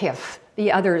my kith,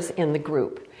 the others in the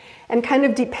group. And kind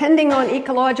of depending on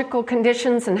ecological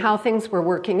conditions and how things were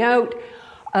working out,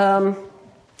 then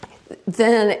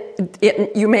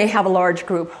you may have a large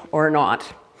group or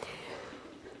not.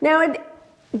 Now,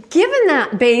 given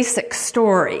that basic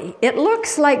story, it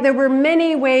looks like there were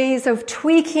many ways of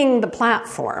tweaking the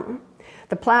platform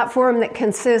that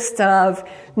consists of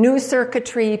new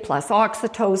circuitry plus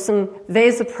oxytocin,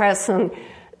 vasopressin,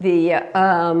 the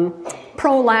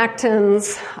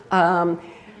prolactins,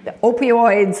 the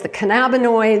opioids, the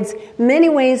cannabinoids, many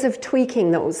ways of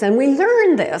tweaking those. And we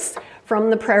learned this from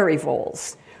the prairie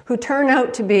voles, who turn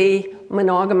out to be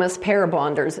monogamous pair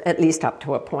bonders, at least up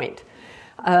to a point.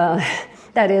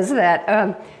 That is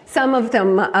that some of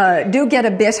them do get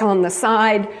a bit on the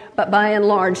side, but by and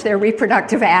large their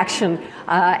reproductive action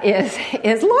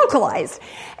is localized.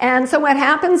 And so what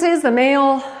happens is the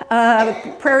male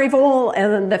prairie vole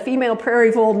and the female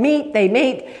prairie vole meet, they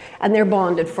mate, and they're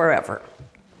bonded forever.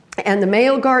 And the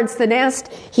male guards the nest,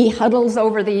 he huddles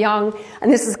over the young,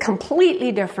 and this is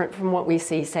completely different from what we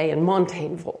see, say, in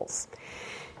montane voles.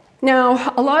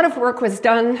 Now, a lot of work was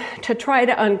done to try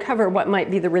to uncover what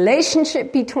might be the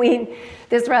relationship between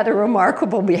this rather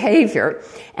remarkable behavior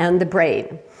and the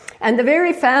brain. And the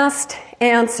very fast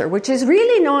answer, which is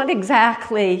really not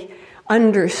exactly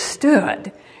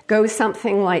understood, goes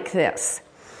something like this.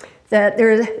 That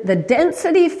there's the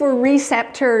density for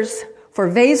receptors for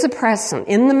vasopressin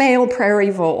in the male prairie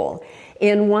vole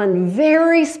in one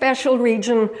very special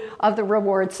region of the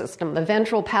reward system, the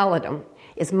ventral pallidum,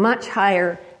 is much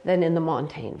higher than in the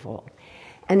montane vole.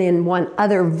 And in one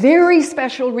other very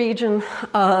special region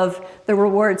of the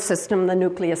reward system, the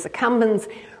nucleus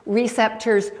accumbens,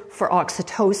 receptors for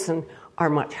oxytocin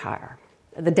are much higher.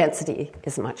 The density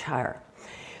is much higher.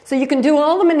 So you can do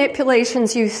all the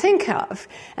manipulations you think of,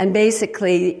 and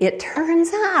basically it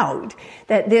turns out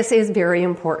that this is very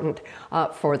important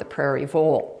for the prairie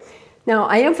vole. Now,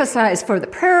 I emphasize for the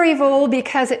prairie vole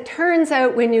because it turns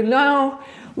out when you now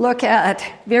look at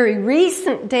very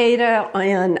recent data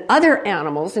on other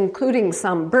animals, including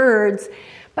some birds,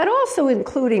 but also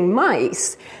including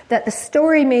mice, that the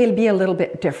story may be a little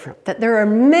bit different, that there are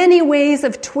many ways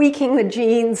of tweaking the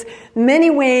genes, many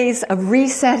ways of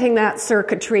resetting that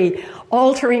circuitry,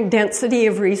 altering density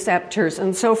of receptors,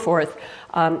 and so forth,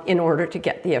 in order to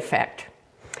get the effect.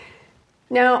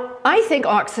 Now, I think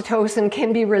oxytocin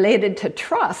can be related to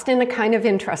trust in a kind of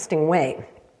interesting way.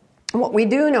 What we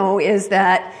do know is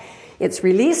that it's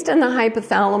released in the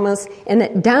hypothalamus and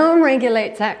it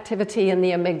downregulates activity in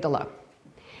the amygdala.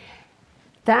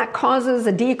 That causes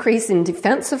a decrease in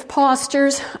defensive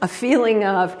postures, a feeling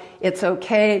of it's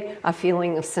okay, a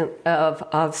feeling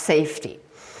of safety.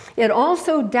 It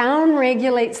also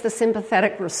downregulates the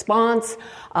sympathetic response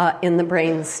in the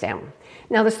brainstem.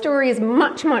 Now, the story is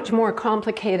much, much more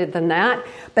complicated than that,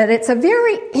 but it's a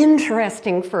very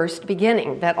interesting first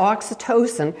beginning that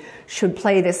oxytocin should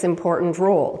play this important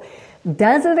role.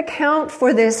 Does it account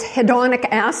for this hedonic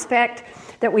aspect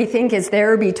that we think is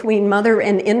there between mother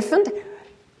and infant?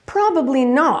 Probably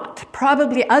not.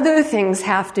 Probably other things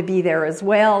have to be there as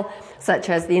well, such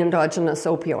as the endogenous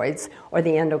opioids or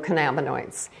the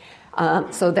endocannabinoids.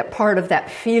 So that part of that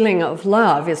feeling of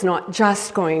love is not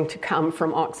just going to come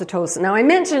from oxytocin. Now, I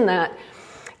mention that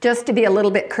just to be a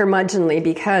little bit curmudgeonly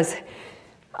because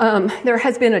there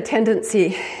has been a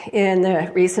tendency in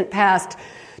the recent past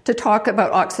to talk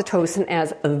about oxytocin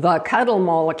as the cuddle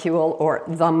molecule or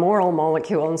the moral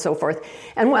molecule and so forth.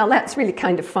 And while that's really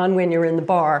kind of fun when you're in the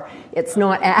bar, it's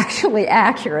not actually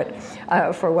accurate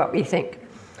for what we think.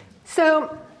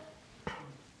 So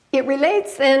it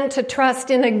relates then to trust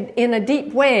in a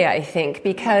deep way, I think,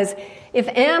 because if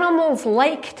animals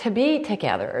like to be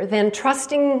together, then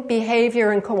trusting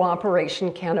behavior and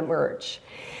cooperation can emerge.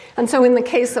 And so in the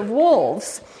case of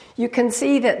wolves, you can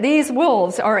see that these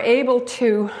wolves are able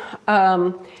to,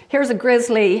 here's a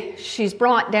grizzly, she's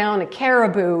brought down a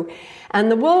caribou,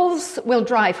 and the wolves will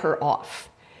drive her off.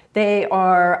 They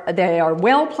are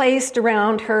well placed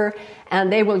around her,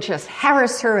 and they will just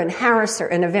harass her,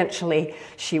 and eventually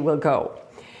she will go.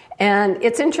 And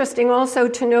it's interesting also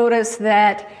to notice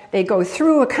that they go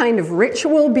through a kind of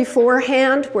ritual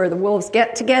beforehand where the wolves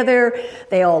get together,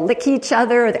 they all lick each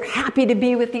other, they're happy to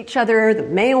be with each other, the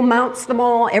male mounts them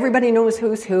all, everybody knows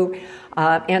who's who,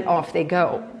 and off they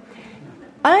go.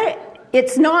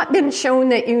 It's not been shown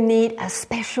that you need a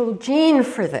special gene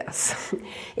for this.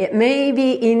 It may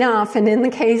be enough, and in the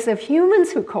case of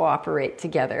humans who cooperate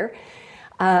together,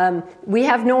 we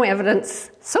have no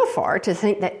evidence so far to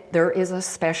think that there is a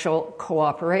special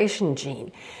cooperation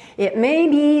gene. It may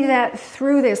be that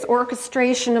through this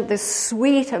orchestration of this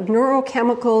suite of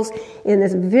neurochemicals in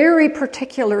this very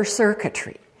particular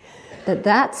circuitry,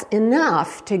 that's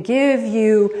enough to give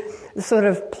you the sort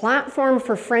of platform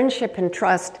for friendship and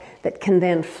trust that can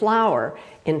then flower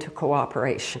into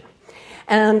cooperation.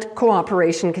 And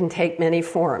cooperation can take many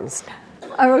forms.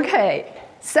 Okay,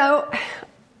 so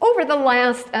over the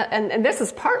last, and this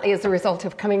is partly as a result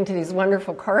of coming to these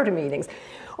wonderful CARTA meetings,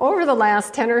 over the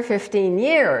last 10 or 15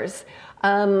 years,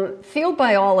 field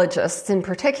biologists in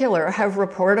particular have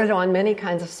reported on many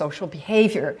kinds of social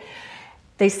behavior.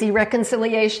 They see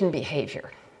reconciliation behavior.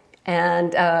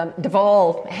 And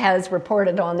Duvall has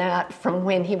reported on that from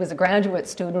when he was a graduate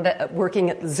student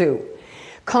working at the zoo.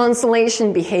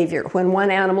 Consolation behavior, when one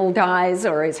animal dies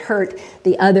or is hurt,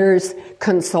 the others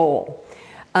console.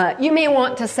 You may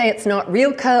want to say it's not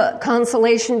real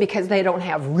consolation because they don't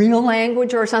have real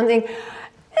language or something.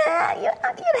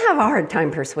 You'd have a hard time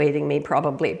persuading me,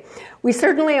 probably. We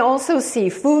certainly also see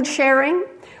food sharing.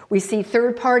 We see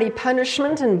third-party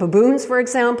punishment in baboons, for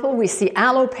example. We see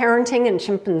alloparenting in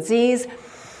chimpanzees.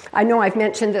 I know I've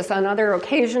mentioned this on other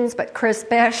occasions, but Chris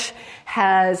Besh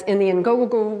has, in the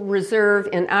Ngorongoro Reserve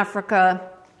in Africa,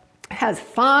 has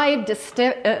 5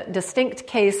 distinct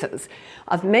cases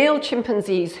of male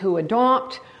chimpanzees who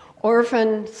adopt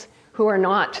orphans who are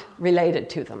not related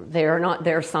to them. They are not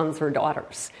their sons or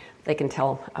daughters. They can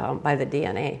tell by the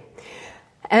DNA.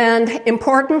 And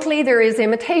importantly, there is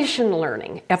imitation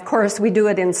learning. Of course, we do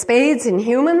it in spades in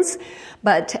humans,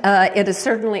 but it is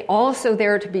certainly also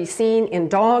there to be seen in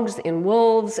dogs, in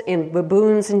wolves, in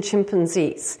baboons, and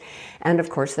chimpanzees. And of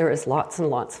course, there is lots and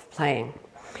lots of playing.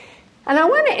 And I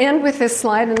want to end with this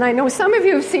slide, and I know some of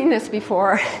you have seen this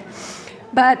before,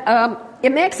 but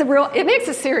it makes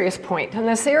a serious point. And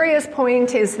the serious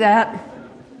point is that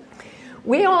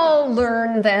we all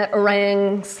learn that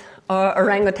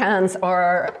orangutans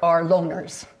are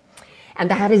loners, and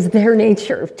that is their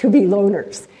nature, to be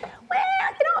loners. Well,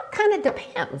 it kind of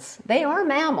depends. They are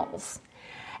mammals.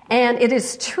 And it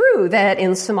is true that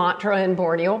in Sumatra and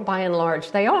Borneo, by and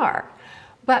large, they are.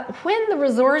 But when the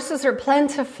resources are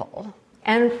plentiful,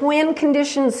 and when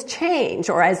conditions change,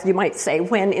 or as you might say,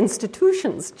 when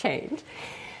institutions change,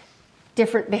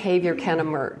 different behavior can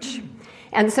emerge.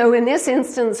 And so in this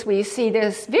instance, we see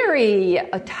this very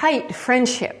tight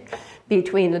friendship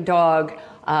between a dog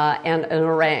and an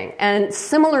orang. And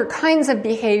similar kinds of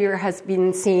behavior has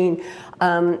been seen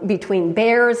between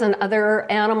bears and other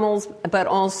animals, but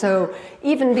also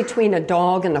even between a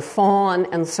dog and a fawn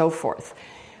and so forth.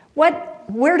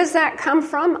 Where does that come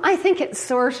from? I think it's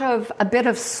sort of a bit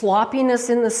of sloppiness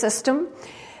in the system,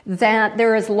 that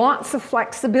there is lots of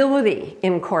flexibility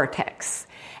in cortex.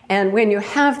 And when you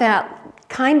have that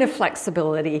kind of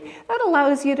flexibility, that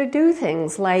allows you to do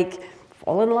things like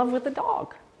fall in love with a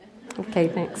dog. Okay,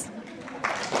 thanks.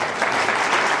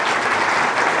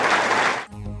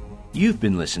 You've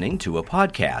been listening to a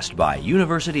podcast by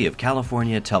University of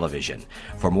California Television.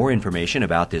 For more information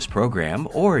about this program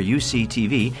or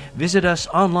UCTV, visit us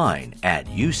online at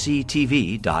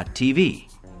uctv.tv.